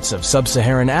various parts of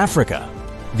sub-Saharan Africa.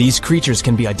 These creatures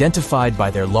can be identified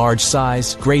by their large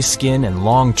size, gray skin, and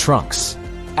long trunks.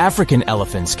 African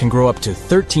elephants can grow up to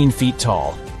 13 feet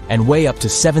tall and weigh up to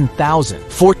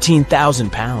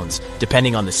 14,000 pounds,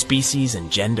 depending on the species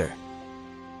and gender.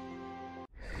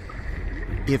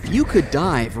 If you could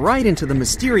dive right into the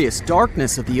mysterious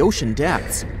darkness of the ocean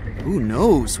depths, who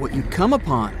knows what you'd come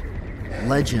upon?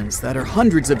 Legends that are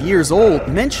hundreds of years old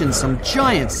mention some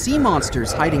giant sea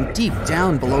monsters hiding deep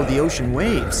down below the ocean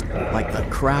waves, like the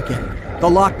Kraken, the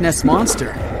Loch Ness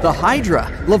Monster, the Hydra,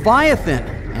 Leviathan,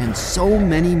 and so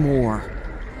many more.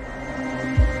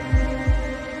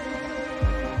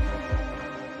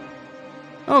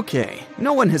 Okay,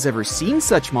 no one has ever seen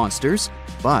such monsters,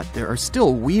 but there are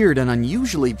still weird and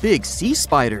unusually big sea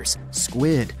spiders,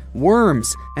 squid,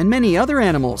 worms, and many other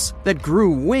animals that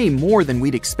grew way more than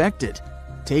we'd expected.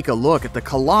 Take a look at the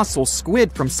colossal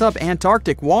squid from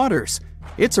sub-Antarctic waters.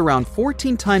 It's around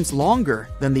 14 times longer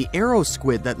than the arrow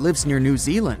squid that lives near New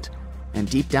Zealand. And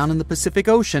deep down in the Pacific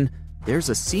Ocean, there's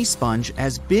a sea sponge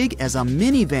as big as a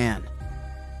minivan.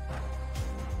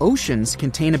 Oceans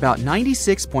contain about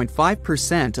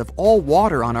 96.5% of all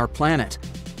water on our planet.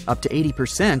 Up to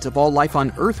 80% of all life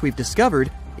on Earth we've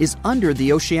discovered is under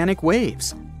the oceanic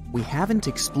waves. We haven't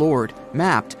explored,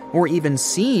 mapped, or even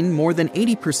seen more than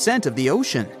 80% of the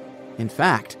ocean. In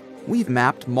fact, we've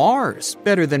mapped Mars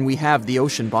better than we have the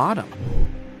ocean bottom.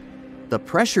 The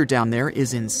pressure down there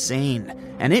is insane,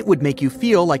 and it would make you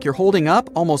feel like you're holding up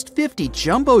almost 50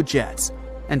 jumbo jets.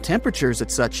 And temperatures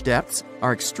at such depths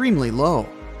are extremely low.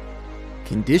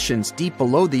 Conditions deep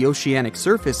below the oceanic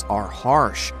surface are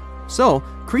harsh, so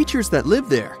creatures that live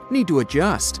there need to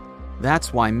adjust.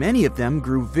 That's why many of them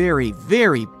grew very,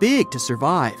 very big to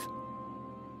survive.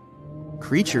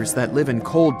 Creatures that live in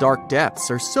cold, dark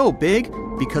depths are so big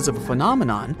because of a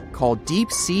phenomenon called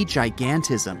deep-sea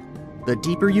gigantism. The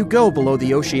deeper you go below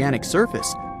the oceanic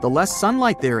surface, the less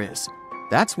sunlight there is.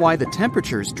 That's why the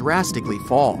temperatures drastically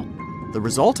fall. The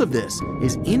result of this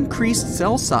is increased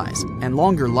cell size and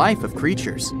longer life of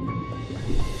creatures.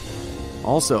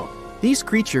 Also, these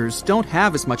creatures don't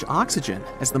have as much oxygen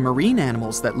as the marine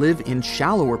animals that live in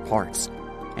shallower parts,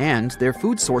 and their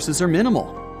food sources are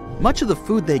minimal. Much of the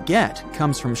food they get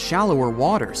comes from shallower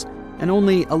waters, and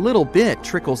only a little bit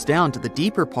trickles down to the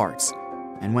deeper parts.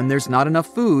 And when there's not enough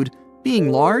food,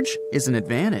 being large is an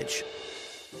advantage.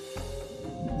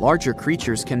 Larger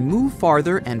creatures can move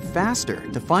farther and faster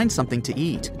to find something to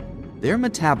eat. Their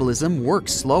metabolism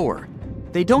works slower.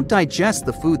 They don't digest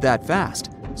the food that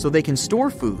fast, so they can store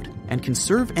food and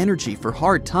conserve energy for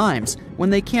hard times when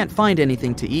they can't find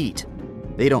anything to eat.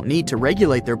 They don't need to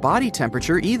regulate their body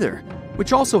temperature either,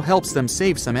 which also helps them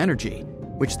save some energy,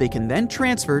 which they can then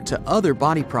transfer to other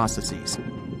body processes.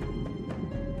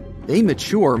 They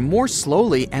mature more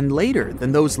slowly and later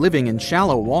than those living in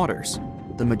shallow waters.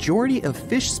 The majority of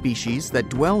fish species that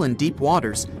dwell in deep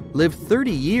waters live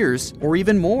 30 years or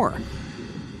even more.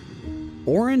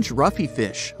 Orange ruffy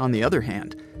fish, on the other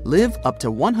hand, live up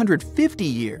to 150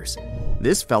 years.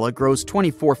 This fella grows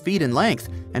 24 feet in length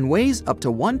and weighs up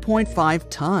to 1.5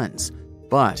 tons.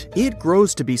 But it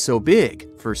grows to be so big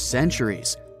for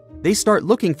centuries. They start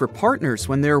looking for partners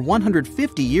when they're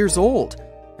 150 years old,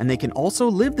 and they can also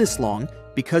live this long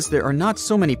because there are not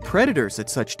so many predators at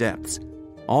such depths.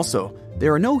 Also,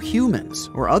 there are no humans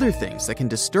or other things that can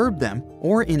disturb them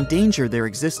or endanger their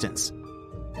existence.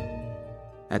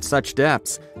 At such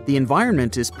depths, the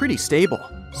environment is pretty stable,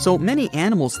 so many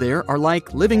animals there are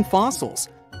like living fossils,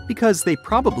 because they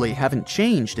probably haven't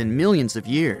changed in millions of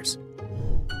years.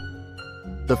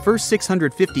 The first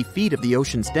 650 feet of the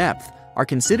ocean's depth are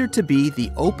considered to be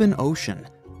the open ocean.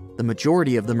 The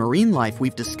majority of the marine life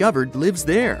we've discovered lives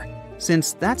there,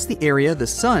 since that's the area the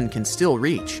sun can still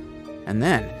reach. And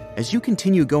then, as you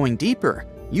continue going deeper,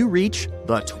 you reach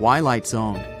the twilight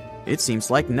zone. It seems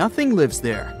like nothing lives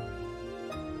there.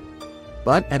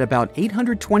 But at about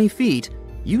 820 feet,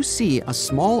 you see a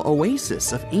small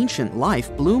oasis of ancient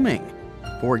life blooming.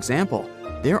 For example,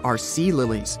 there are sea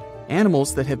lilies,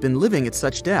 animals that have been living at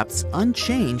such depths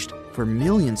unchanged for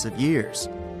millions of years.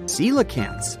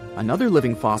 Coelacanths, another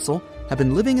living fossil, have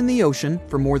been living in the ocean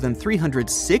for more than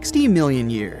 360 million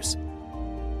years.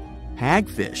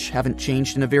 Hagfish haven't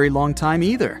changed in a very long time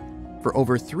either, for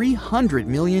over 300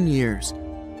 million years.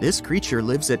 This creature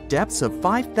lives at depths of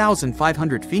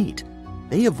 5,500 feet.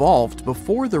 They evolved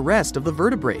before the rest of the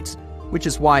vertebrates, which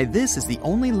is why this is the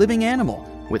only living animal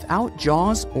without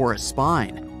jaws or a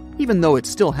spine, even though it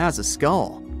still has a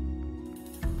skull.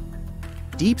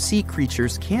 Deep-sea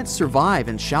creatures can't survive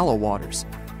in shallow waters.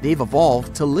 They've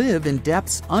evolved to live in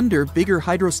depths under bigger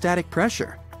hydrostatic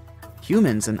pressure.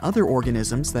 Humans and other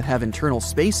organisms that have internal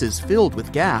spaces filled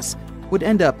with gas would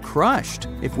end up crushed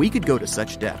if we could go to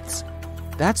such depths.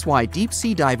 That's why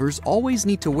deep-sea divers always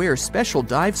need to wear special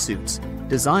dive suits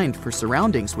designed for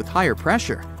surroundings with higher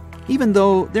pressure, even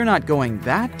though they're not going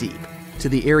that deep to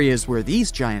the areas where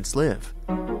these giants live.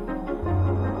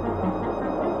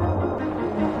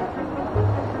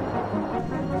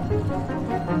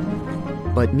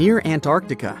 But near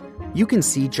Antarctica, you can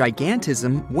see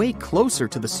gigantism way closer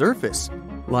to the surface,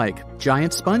 like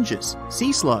giant sponges,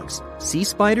 sea slugs, sea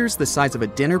spiders the size of a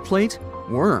dinner plate,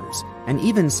 worms, and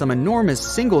even some enormous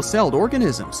single-celled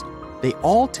organisms. They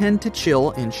all tend to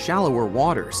chill in shallower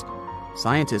waters.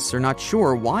 Scientists are not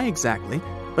sure why exactly,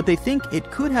 but they think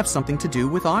it could have something to do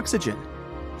with oxygen.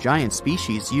 Giant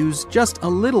species use just a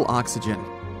little oxygen,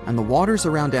 and the waters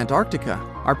around Antarctica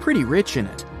are pretty rich in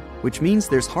it, which means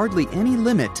there's hardly any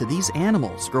limit to these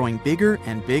animals growing bigger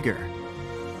and bigger.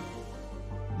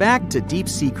 Back to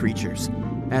deep-sea creatures.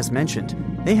 As mentioned,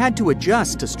 they had to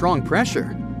adjust to strong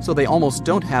pressure, so they almost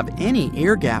don't have any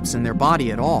air gaps in their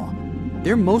body at all.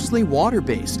 They're mostly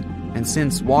water-based, and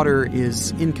since water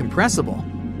is incompressible,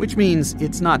 which means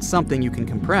it's not something you can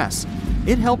compress,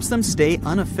 it helps them stay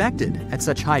unaffected at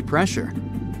such high pressure.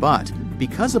 But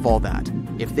because of all that,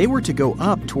 if they were to go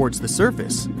up towards the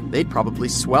surface, they'd probably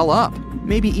swell up,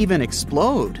 maybe even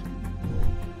explode.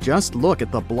 Just look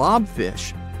at the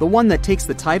blobfish, the one that takes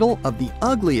the title of the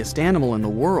ugliest animal in the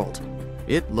world.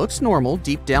 It looks normal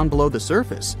deep down below the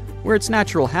surface, where its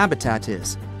natural habitat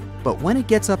is. But when it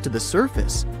gets up to the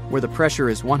surface, where the pressure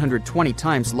is 120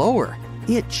 times lower,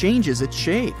 it changes its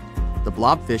shape. The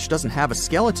blobfish doesn't have a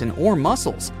skeleton or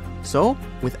muscles, so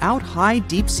without high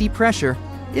deep-sea pressure,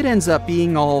 it ends up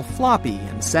being all floppy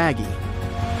and saggy.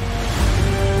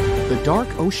 The dark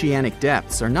oceanic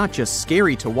depths are not just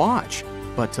scary to watch,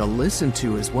 but to listen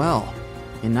to as well.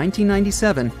 In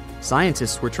 1997,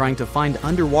 scientists were trying to find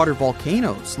underwater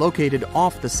volcanoes located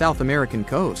off the South American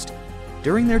coast.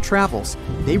 During their travels,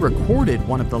 they recorded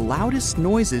one of the loudest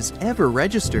noises ever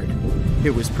registered.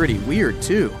 It was pretty weird,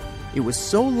 too. It was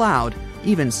so loud,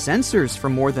 even sensors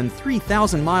from more than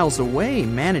 3,000 miles away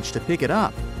managed to pick it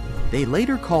up. They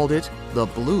later called it the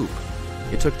bloop.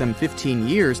 It took them 15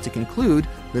 years to conclude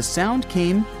the sound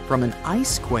came from an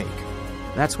ice quake.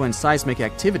 That's when seismic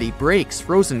activity breaks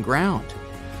frozen ground.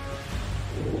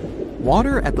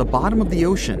 Water at the bottom of the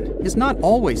ocean is not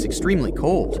always extremely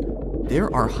cold.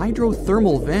 There are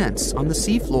hydrothermal vents on the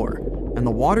seafloor, and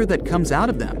the water that comes out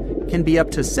of them can be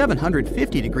up to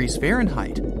 750 degrees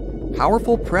Fahrenheit.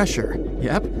 Powerful pressure,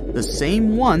 yep, the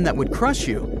same one that would crush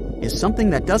you, is something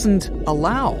that doesn't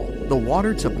allow the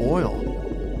water to boil.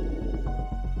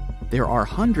 There are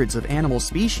hundreds of animal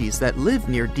species that live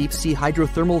near deep-sea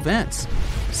hydrothermal vents.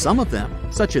 Some of them,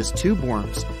 such as tube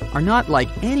worms, are not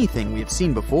like anything we have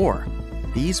seen before.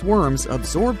 These worms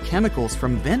absorb chemicals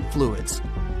from vent fluids.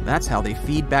 That's how they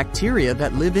feed bacteria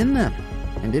that live in them.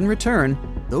 And in return,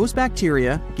 those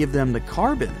bacteria give them the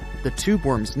carbon the tube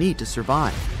worms need to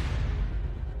survive.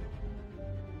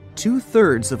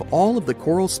 2/3 of all of the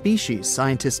coral species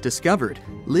scientists discovered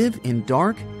live in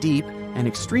dark, deep, and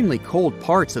extremely cold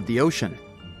parts of the ocean.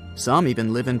 Some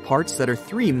even live in parts that are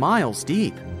 3 miles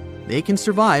deep. They can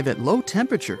survive at low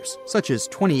temperatures, such as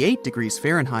 28 degrees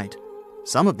Fahrenheit.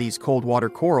 Some of these cold water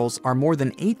corals are more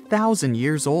than 8,000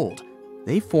 years old.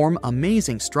 They form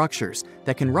amazing structures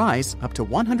that can rise up to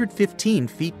 115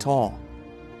 feet tall.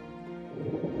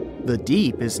 The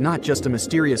deep is not just a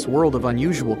mysterious world of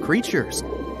unusual creatures.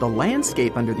 The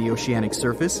landscape under the oceanic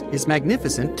surface is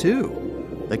magnificent too.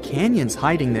 The canyons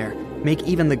hiding there make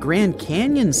even the Grand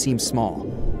Canyon seem small.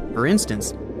 For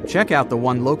instance, check out the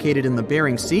one located in the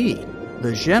Bering Sea,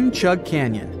 the Jemchug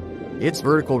Canyon. Its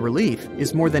vertical relief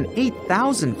is more than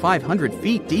 8,500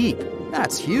 feet deep.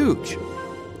 That's huge.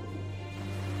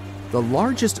 The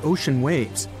largest ocean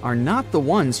waves are not the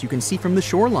ones you can see from the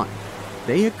shoreline.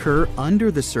 They occur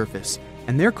under the surface,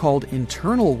 and they're called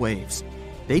internal waves.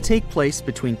 They take place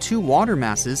between two water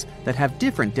masses that have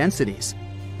different densities.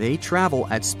 They travel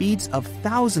at speeds of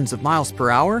thousands of miles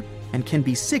per hour and can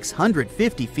be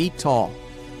 650 feet tall.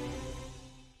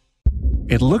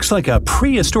 It looks like a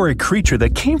prehistoric creature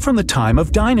that came from the time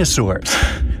of dinosaurs.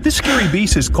 This scary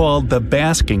beast is called the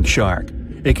basking shark.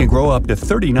 It can grow up to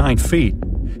 39 feet.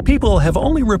 People have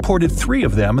only reported 3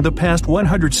 of them in the past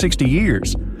 160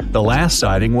 years. The last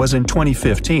sighting was in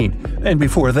 2015, and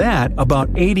before that, about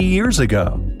 80 years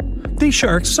ago. These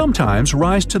sharks sometimes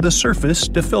rise to the surface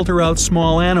to filter out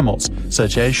small animals,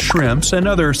 such as shrimps and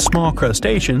other small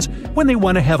crustaceans, when they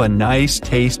want to have a nice,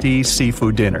 tasty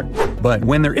seafood dinner. But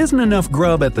when there isn't enough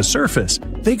grub at the surface,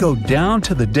 they go down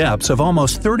to the depths of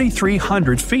almost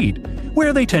 3,300 feet,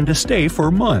 where they tend to stay for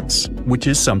months, which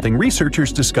is something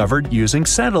researchers discovered using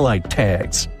satellite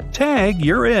tags. Tag,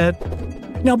 you're it!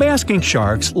 Now, basking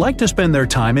sharks like to spend their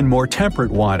time in more temperate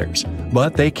waters,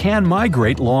 but they can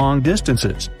migrate long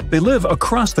distances. They live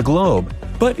across the globe,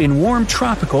 but in warm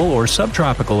tropical or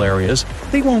subtropical areas,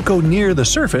 they won't go near the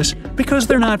surface because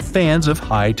they're not fans of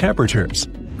high temperatures.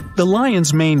 The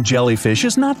lion's mane jellyfish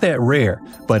is not that rare,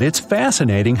 but it's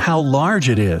fascinating how large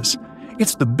it is.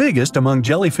 It's the biggest among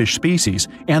jellyfish species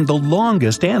and the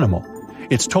longest animal.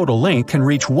 Its total length can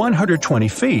reach 120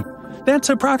 feet. That's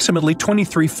approximately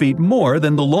 23 feet more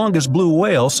than the longest blue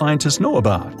whale scientists know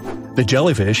about. The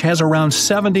jellyfish has around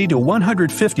 70 to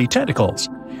 150 tentacles,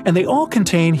 and they all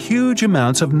contain huge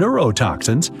amounts of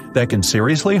neurotoxins that can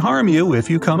seriously harm you if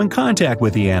you come in contact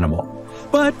with the animal.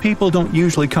 But people don't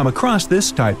usually come across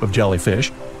this type of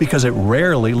jellyfish because it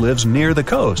rarely lives near the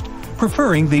coast,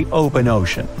 preferring the open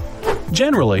ocean.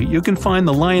 Generally, you can find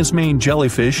the lion's mane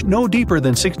jellyfish no deeper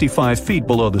than 65 feet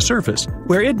below the surface,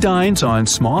 where it dines on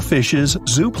small fishes,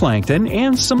 zooplankton,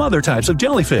 and some other types of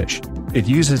jellyfish. It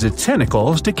uses its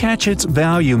tentacles to catch its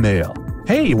value meal.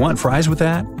 Hey, you want fries with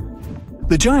that?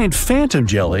 The giant phantom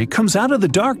jelly comes out of the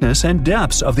darkness and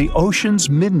depths of the ocean's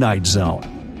midnight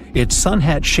zone. Its sun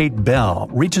hat-shaped bell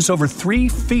reaches over 3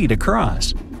 feet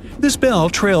across. This bell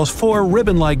trails 4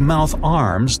 ribbon-like mouth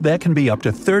arms that can be up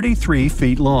to 33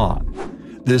 feet long.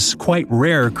 This quite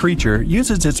rare creature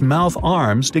uses its mouth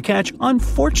arms to catch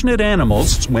unfortunate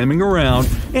animals swimming around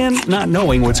and not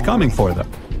knowing what's coming for them.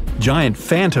 Giant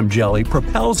phantom jelly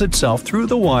propels itself through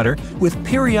the water with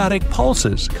periodic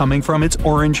pulses coming from its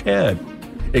orange head.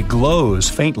 It glows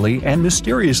faintly and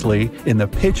mysteriously in the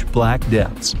pitch-black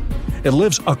depths. It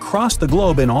lives across the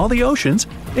globe in all the oceans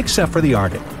except for the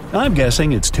Arctic. I'm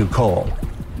guessing it's too cold.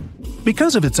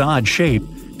 Because of its odd shape,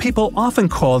 people often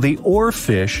call the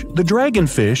oarfish the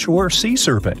dragonfish or sea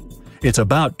serpent. It's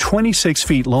about 26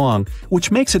 feet long,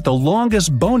 which makes it the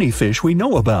longest bony fish we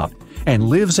know about, and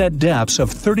lives at depths of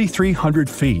 3,300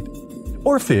 feet.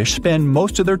 Oarfish spend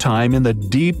most of their time in the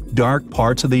deep, dark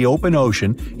parts of the open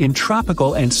ocean in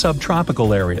tropical and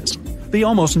subtropical areas. They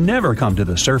almost never come to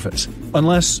the surface,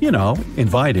 unless,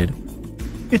 invited.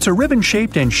 It's a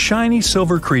ribbon-shaped and shiny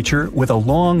silver creature with a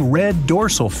long red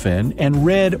dorsal fin and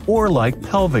red oar-like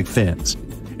pelvic fins.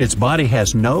 Its body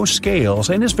has no scales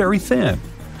and is very thin.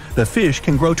 The fish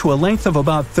can grow to a length of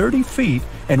about 30 feet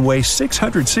and weigh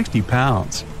 660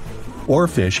 pounds.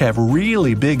 Oarfish have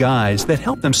really big eyes that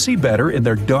help them see better in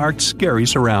their dark, scary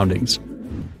surroundings.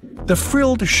 The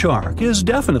frilled shark is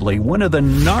definitely one of the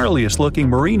gnarliest-looking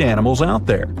marine animals out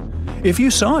there. If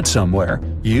you saw it somewhere,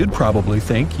 you'd probably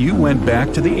think you went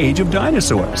back to the age of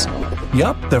dinosaurs.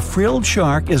 Yup, the frilled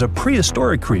shark is a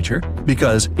prehistoric creature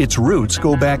because its roots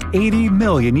go back 80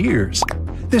 million years.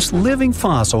 This living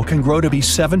fossil can grow to be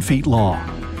 7 feet long.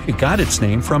 It got its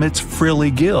name from its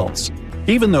frilly gills.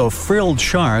 Even though frilled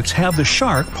sharks have the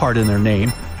shark part in their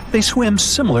name, they swim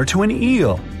similar to an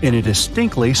eel in a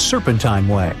distinctly serpentine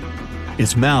way.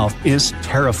 Its mouth is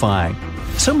terrifying.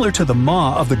 Similar to the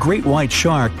maw of the great white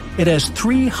shark, it has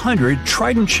 300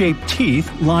 trident-shaped teeth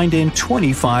lined in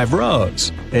 25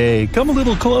 rows. Hey, come a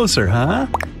little closer, huh?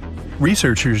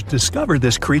 Researchers discovered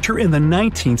this creature in the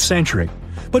 19th century,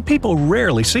 but people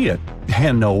rarely see it,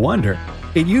 and no wonder.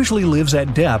 It usually lives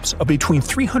at depths of between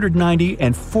 390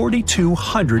 and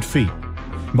 4,200 feet.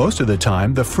 Most of the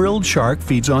time, the frilled shark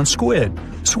feeds on squid,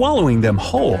 swallowing them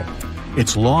whole.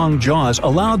 Its long jaws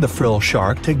allowed the frilled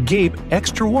shark to gape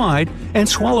extra wide and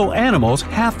swallow animals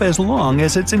half as long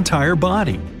as its entire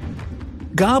body.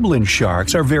 Goblin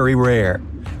sharks are very rare.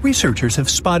 Researchers have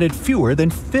spotted fewer than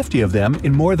 50 of them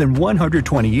in more than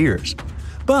 120 years.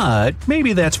 But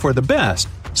maybe that's for the best,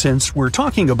 since we're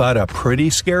talking about a pretty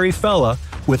scary fella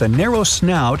with a narrow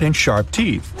snout and sharp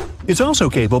teeth. It's also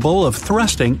capable of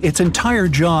thrusting its entire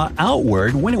jaw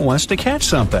outward when it wants to catch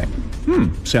something.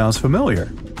 Sounds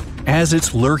familiar. As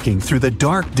it's lurking through the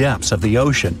dark depths of the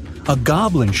ocean, a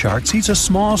goblin shark sees a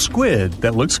small squid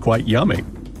that looks quite yummy.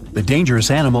 The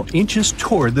dangerous animal inches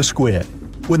toward the squid.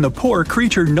 When the poor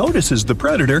creature notices the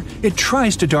predator, it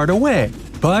tries to dart away,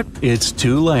 but it's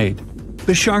too late.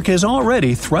 The shark has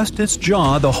already thrust its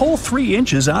jaw the whole 3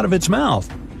 inches out of its mouth.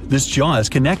 This jaw is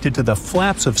connected to the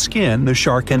flaps of skin the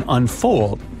shark can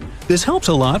unfold. This helps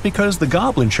a lot because the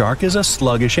goblin shark is a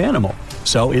sluggish animal,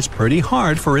 so it's pretty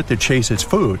hard for it to chase its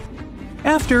food.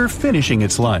 After finishing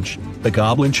its lunch, the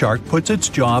goblin shark puts its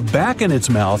jaw back in its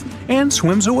mouth and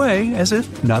swims away as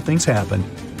if nothing's happened.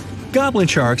 Goblin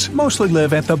sharks mostly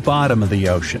live at the bottom of the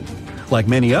ocean. Like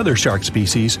many other shark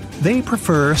species, they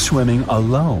prefer swimming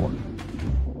alone.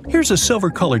 Here's a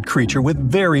silver-colored creature with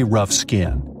very rough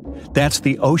skin. That's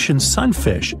the ocean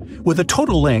sunfish, with a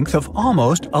total length of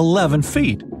almost 11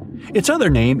 feet. Its other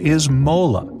name is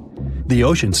mola. The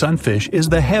ocean sunfish is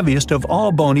the heaviest of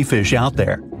all bony fish out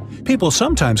there. People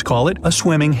sometimes call it a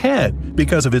swimming head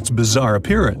because of its bizarre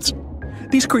appearance.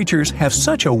 These creatures have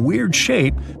such a weird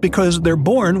shape because they're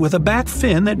born with a back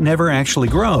fin that never actually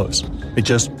grows. It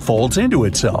just folds into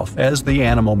itself as the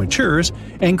animal matures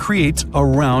and creates a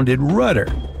rounded rudder.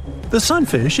 The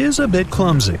sunfish is a bit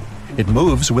clumsy. It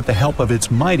moves with the help of its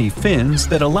mighty fins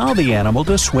that allow the animal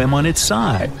to swim on its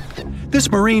side. This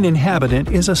marine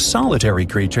inhabitant is a solitary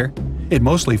creature. It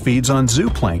mostly feeds on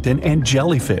zooplankton and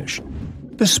jellyfish.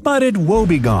 The spotted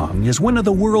wobbegong is one of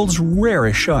the world's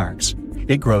rarest sharks.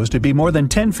 It grows to be more than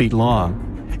 10 feet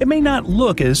long. It may not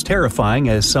look as terrifying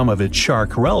as some of its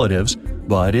shark relatives,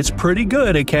 but it's pretty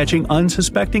good at catching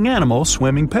unsuspecting animals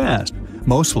swimming past,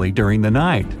 mostly during the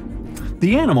night.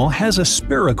 The animal has a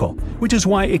spiracle, which is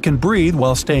why it can breathe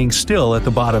while staying still at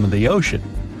the bottom of the ocean.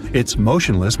 It's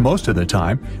motionless most of the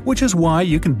time, which is why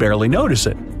you can barely notice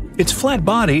it. Its flat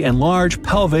body and large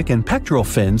pelvic and pectoral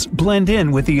fins blend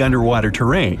in with the underwater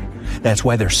terrain. That's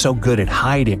why they're so good at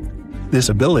hiding. This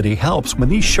ability helps when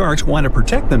these sharks want to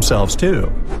protect themselves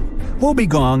too.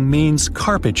 Wobbegong means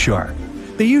carpet shark.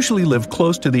 They usually live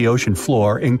close to the ocean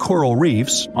floor in coral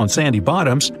reefs, on sandy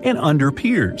bottoms, and under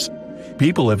piers.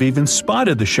 People have even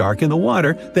spotted the shark in the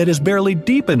water that is barely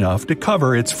deep enough to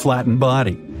cover its flattened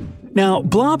body. Now,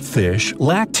 blobfish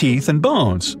lack teeth and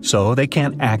bones, so they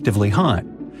can't actively hunt.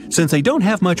 Since they don't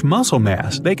have much muscle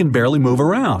mass, they can barely move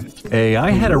around. Hey,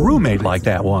 I had a roommate like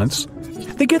that once.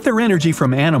 They get their energy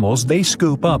from animals they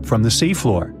scoop up from the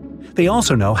seafloor. They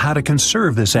also know how to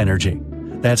conserve this energy.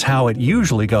 That's how it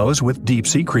usually goes with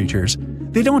deep-sea creatures.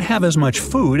 They don't have as much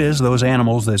food as those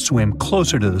animals that swim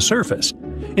closer to the surface.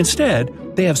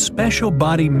 Instead, they have special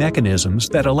body mechanisms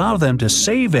that allow them to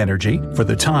save energy for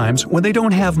the times when they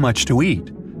don't have much to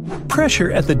eat.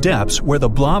 Pressure at the depths where the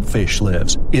blobfish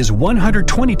lives is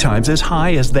 120 times as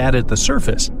high as that at the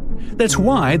surface. That's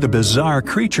why the bizarre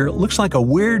creature looks like a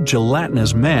weird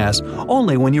gelatinous mass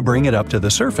only when you bring it up to the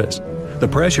surface. The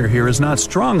pressure here is not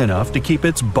strong enough to keep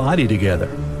its body together.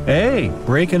 Hey,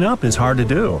 breaking up is hard to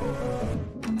do.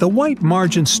 The white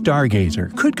margin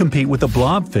stargazer could compete with the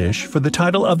blobfish for the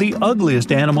title of the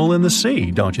ugliest animal in the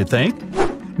sea, don't you think?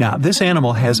 Now, this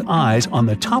animal has eyes on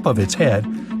the top of its head,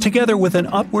 together with an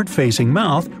upward-facing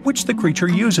mouth which the creature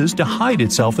uses to hide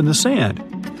itself in the sand.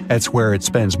 That's where it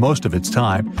spends most of its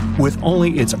time, with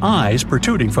only its eyes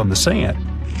protruding from the sand.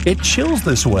 It chills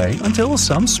this way until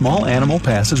some small animal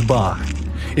passes by.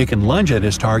 It can lunge at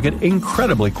its target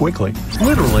incredibly quickly,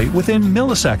 literally within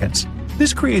milliseconds.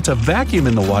 This creates a vacuum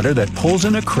in the water that pulls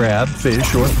in a crab,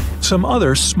 fish, or some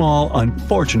other small,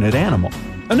 unfortunate animal.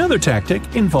 Another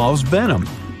tactic involves venom.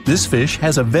 This fish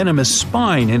has a venomous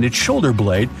spine in its shoulder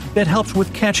blade that helps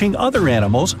with catching other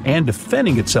animals and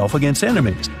defending itself against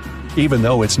enemies. Even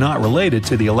though it's not related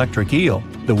to the electric eel,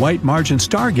 the white margin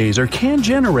stargazer can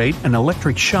generate an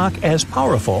electric shock as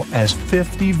powerful as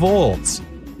 50 volts.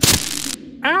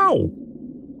 Ow!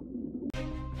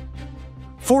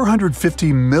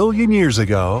 450 million years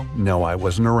ago, no, I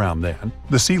wasn't around then,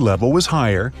 the sea level was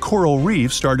higher, coral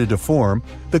reefs started to form,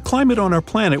 the climate on our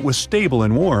planet was stable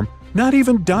and warm, not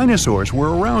even dinosaurs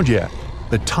were around yet.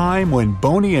 The time when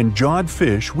bony and jawed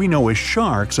fish we know as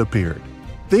sharks appeared.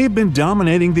 They've been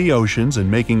dominating the oceans and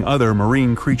making other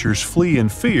marine creatures flee in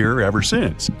fear ever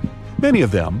since. Many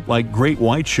of them, like great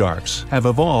white sharks, have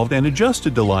evolved and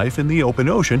adjusted to life in the open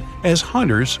ocean as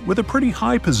hunters with a pretty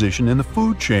high position in the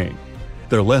food chain.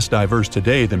 They're less diverse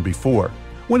today than before.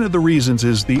 One of the reasons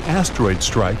is the asteroid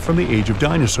strike from the age of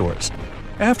dinosaurs.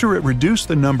 After it reduced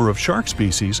the number of shark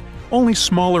species, only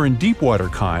smaller and deep-water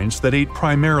kinds that ate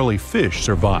primarily fish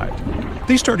survived.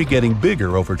 They started getting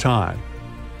bigger over time.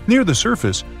 Near the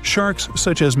surface, sharks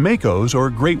such as makos or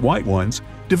great white ones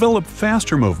develop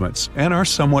faster movements and are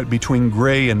somewhat between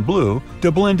gray and blue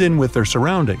to blend in with their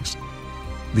surroundings.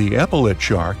 The epaulet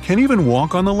shark can even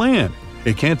walk on the land.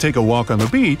 It can't take a walk on the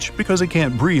beach because it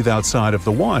can't breathe outside of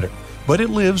the water, but it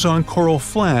lives on coral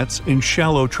flats in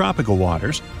shallow tropical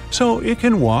waters, so it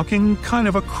can walk in kind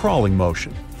of a crawling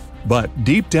motion. But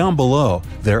deep down below,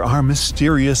 there are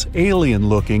mysterious,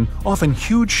 alien-looking, often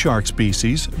huge shark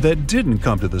species that didn't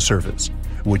come to the surface,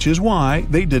 which is why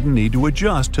they didn't need to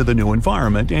adjust to the new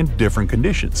environment and different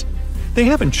conditions. They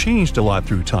haven't changed a lot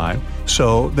through time,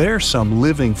 so they're some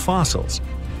living fossils.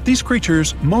 These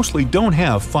creatures mostly don't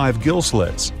have 5 gill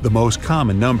slits, the most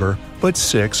common number, but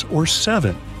 6 or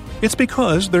 7. It's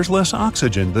because there's less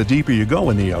oxygen the deeper you go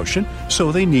in the ocean,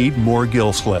 so they need more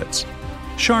gill slits.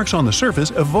 Sharks on the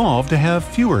surface evolved to have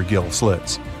fewer gill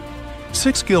slits.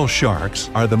 6-gill sharks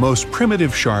are the most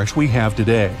primitive sharks we have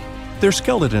today. Their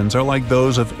skeletons are like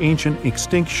those of ancient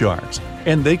extinct sharks,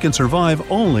 and they can survive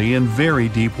only in very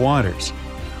deep waters.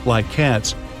 Like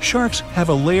cats, sharks have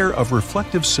a layer of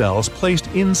reflective cells placed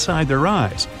inside their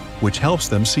eyes, which helps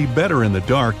them see better in the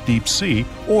dark, deep sea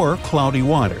or cloudy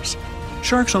waters.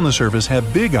 Sharks on the surface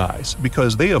have big eyes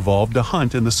because they evolved to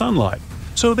hunt in the sunlight,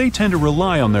 so they tend to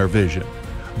rely on their vision.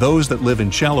 Those that live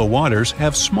in shallow waters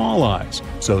have small eyes,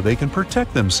 so they can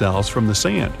protect themselves from the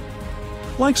sand.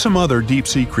 Like some other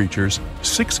deep-sea creatures,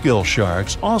 6-gill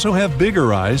sharks also have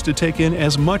bigger eyes to take in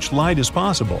as much light as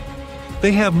possible.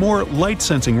 They have more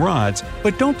light-sensing rods,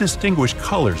 but don't distinguish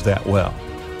colors that well.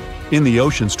 In the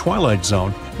ocean's twilight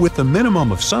zone, with the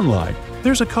minimum of sunlight,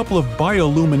 there's a couple of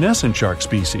bioluminescent shark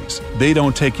species. They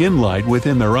don't take in light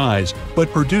within their eyes,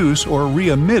 but produce or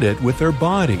re-emit it with their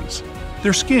bodies.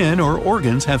 Their skin or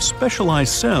organs have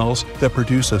specialized cells that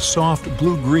produce a soft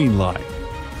blue-green light.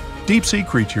 Deep-sea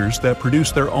creatures that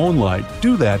produce their own light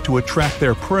do that to attract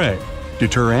their prey,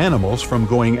 deter animals from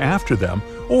going after them,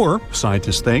 or,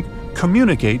 scientists think,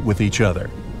 communicate with each other.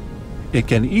 It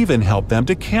can even help them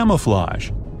to camouflage.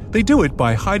 They do it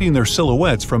by hiding their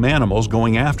silhouettes from animals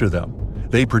going after them.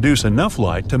 They produce enough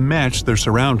light to match their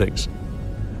surroundings.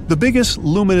 The biggest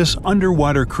luminous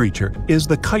underwater creature is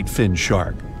the kitefin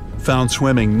shark, found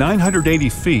swimming 980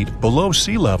 feet below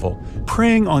sea level,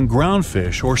 preying on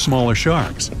groundfish or smaller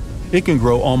sharks. It can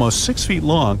grow almost 6 feet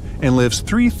long and lives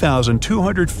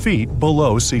 3,200 feet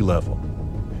below sea level.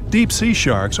 Deep-sea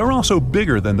sharks are also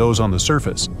bigger than those on the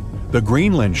surface. The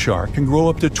Greenland shark can grow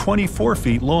up to 24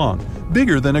 feet long,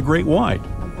 bigger than a great white.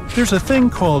 There's a thing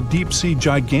called deep-sea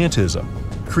gigantism.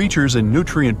 Creatures in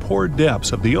nutrient-poor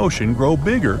depths of the ocean grow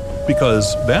bigger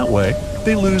because, that way,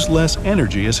 they lose less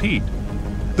energy as heat.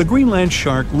 The Greenland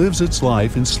shark lives its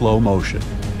life in slow motion.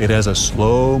 It has a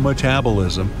slow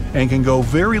metabolism and can go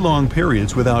very long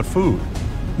periods without food.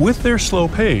 With their slow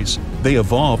pace, they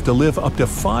evolved to live up to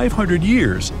 500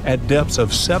 years at depths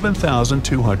of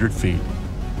 7,200 feet.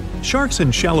 Sharks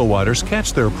in shallow waters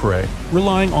catch their prey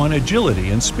relying on agility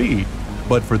and speed,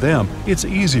 but for them, it's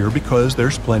easier because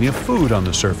there's plenty of food on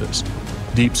the surface.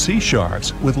 Deep-sea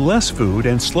sharks, with less food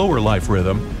and slower life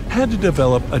rhythm, had to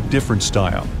develop a different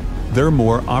style. They're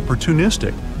more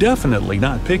opportunistic, definitely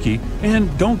not picky,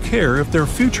 and don't care if their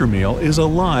future meal is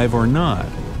alive or not.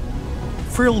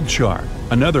 Frilled shark,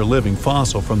 another living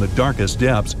fossil from the darkest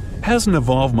depths, hasn't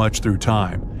evolved much through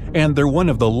time, and they're one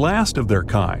of the last of their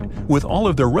kind, with all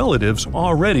of their relatives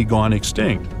already gone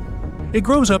extinct. It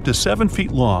grows up to 7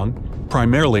 feet long,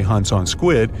 primarily hunts on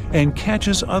squid, and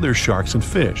catches other sharks and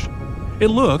fish. It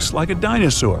looks like a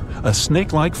dinosaur, a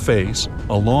snake-like face,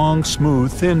 a long,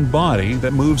 smooth, thin body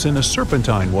that moves in a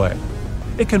serpentine way.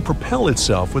 It can propel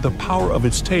itself with the power of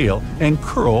its tail and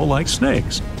curl like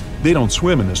snakes. They don't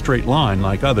swim in a straight line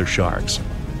like other sharks.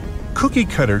 Cookie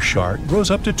cutter shark grows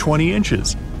up to 20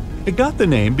 inches. It got the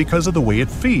name because of the way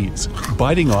it feeds,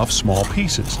 biting off small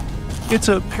pieces. It's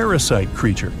a parasite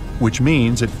creature, which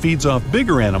means it feeds off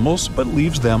bigger animals but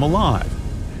leaves them alive.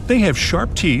 They have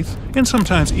sharp teeth and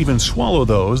sometimes even swallow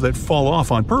those that fall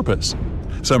off on purpose.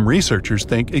 Some researchers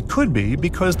think it could be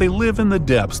because they live in the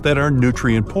depths that are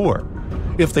nutrient poor.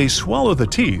 If they swallow the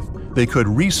teeth, they could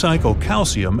recycle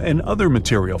calcium and other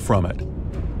material from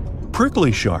it.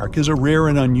 Prickly shark is a rare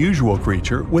and unusual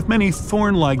creature with many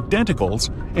thorn-like denticles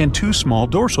and 2 small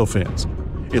dorsal fins.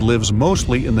 It lives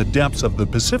mostly in the depths of the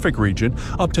Pacific region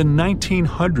up to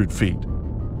 1,900 feet.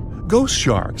 Ghost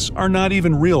sharks are not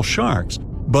even real sharks,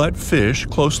 but fish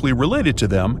closely related to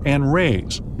them and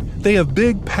rays. They have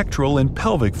big pectoral and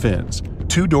pelvic fins,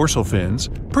 2 dorsal fins,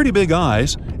 pretty big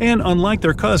eyes, and unlike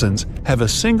their cousins, have a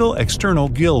single external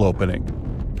gill opening.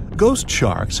 Ghost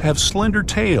sharks have slender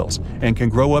tails and can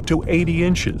grow up to 80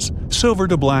 inches, silver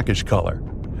to blackish color.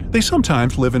 They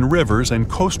sometimes live in rivers and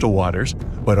coastal waters,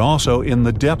 but also in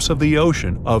the depths of the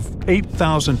ocean of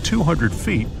 8,200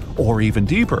 feet or even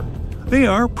deeper. They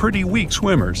are pretty weak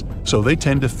swimmers, so they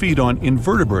tend to feed on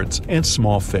invertebrates and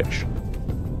small fish.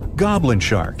 Goblin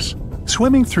sharks.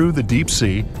 Swimming through the deep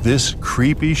sea, this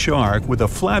creepy shark with a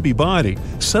flabby body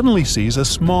suddenly sees a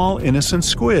small, innocent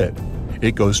squid.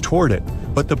 It goes toward it,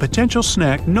 but the potential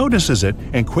snack notices it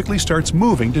and quickly starts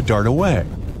moving to dart away.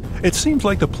 It seems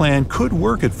like the plan could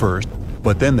work at first,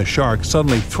 but then the shark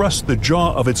suddenly thrusts the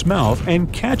jaw of its mouth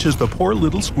and catches the poor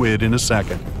little squid in a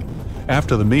second.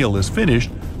 After the meal is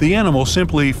finished, the animal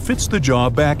simply fits the jaw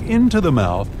back into the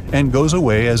mouth and goes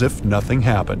away as if nothing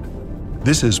happened.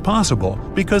 This is possible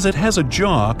because it has a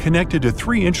jaw connected to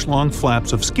 3-inch-long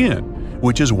flaps of skin,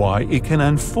 which is why it can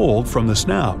unfold from the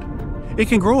snout. It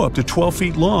can grow up to 12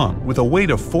 feet long with a weight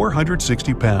of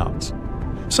 460 pounds.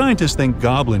 Scientists think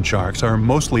goblin sharks are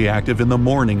mostly active in the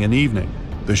morning and evening.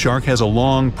 The shark has a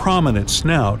long, prominent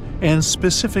snout and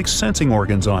specific sensing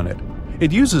organs on it.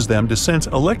 It uses them to sense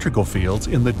electrical fields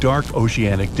in the dark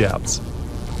oceanic depths.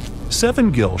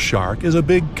 Seven-gill shark is a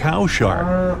big cow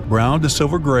shark, brown to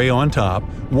silver-gray on top,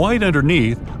 white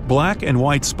underneath, black and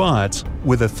white spots,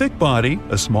 with a thick body,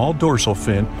 a small dorsal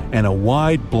fin, and a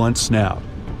wide, blunt snout.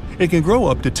 It can grow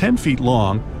up to 10 feet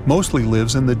long, mostly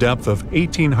lives in the depth of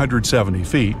 1,870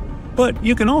 feet, but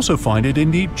you can also find it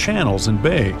in deep channels and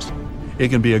bays. It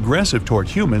can be aggressive toward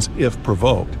humans if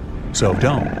provoked, so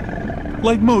don't.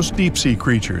 Like most deep-sea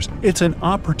creatures, it's an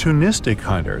opportunistic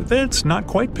hunter that's not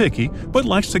quite picky but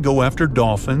likes to go after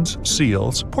dolphins,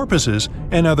 seals, porpoises,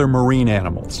 and other marine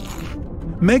animals.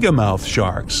 Megamouth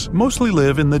sharks mostly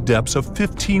live in the depths of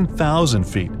 15,000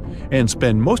 feet and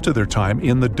spend most of their time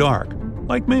in the dark,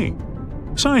 like me.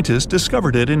 Scientists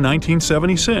discovered it in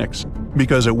 1976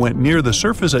 because it went near the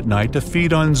surface at night to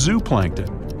feed on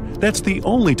zooplankton. That's the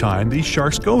only time these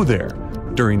sharks go there.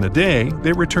 During the day,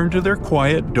 they return to their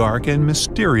quiet, dark, and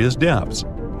mysterious depths.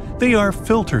 They are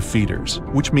filter feeders,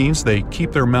 which means they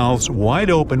keep their mouths wide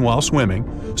open while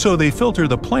swimming, so they filter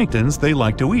the planktons they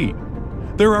like to eat.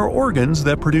 There are organs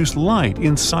that produce light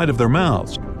inside of their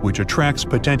mouths, which attracts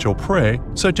potential prey,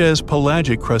 such as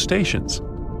pelagic crustaceans.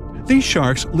 These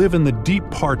sharks live in the deep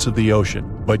parts of the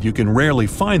ocean, but you can rarely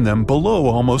find them below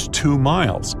almost 2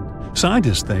 miles.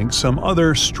 Scientists think some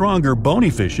other, stronger bony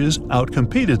fishes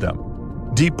outcompeted them.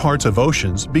 Deep parts of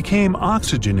oceans became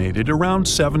oxygenated around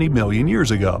 70 million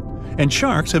years ago, and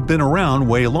sharks have been around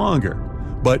way longer.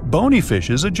 But bony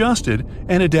fishes adjusted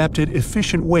and adapted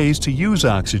efficient ways to use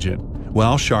oxygen,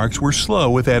 while sharks were slow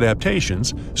with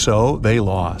adaptations, so they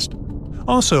lost.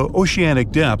 Also,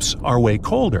 oceanic depths are way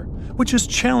colder, which is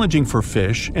challenging for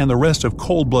fish and the rest of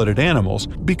cold-blooded animals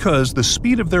because the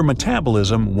speed of their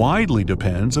metabolism widely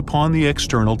depends upon the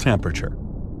external temperature.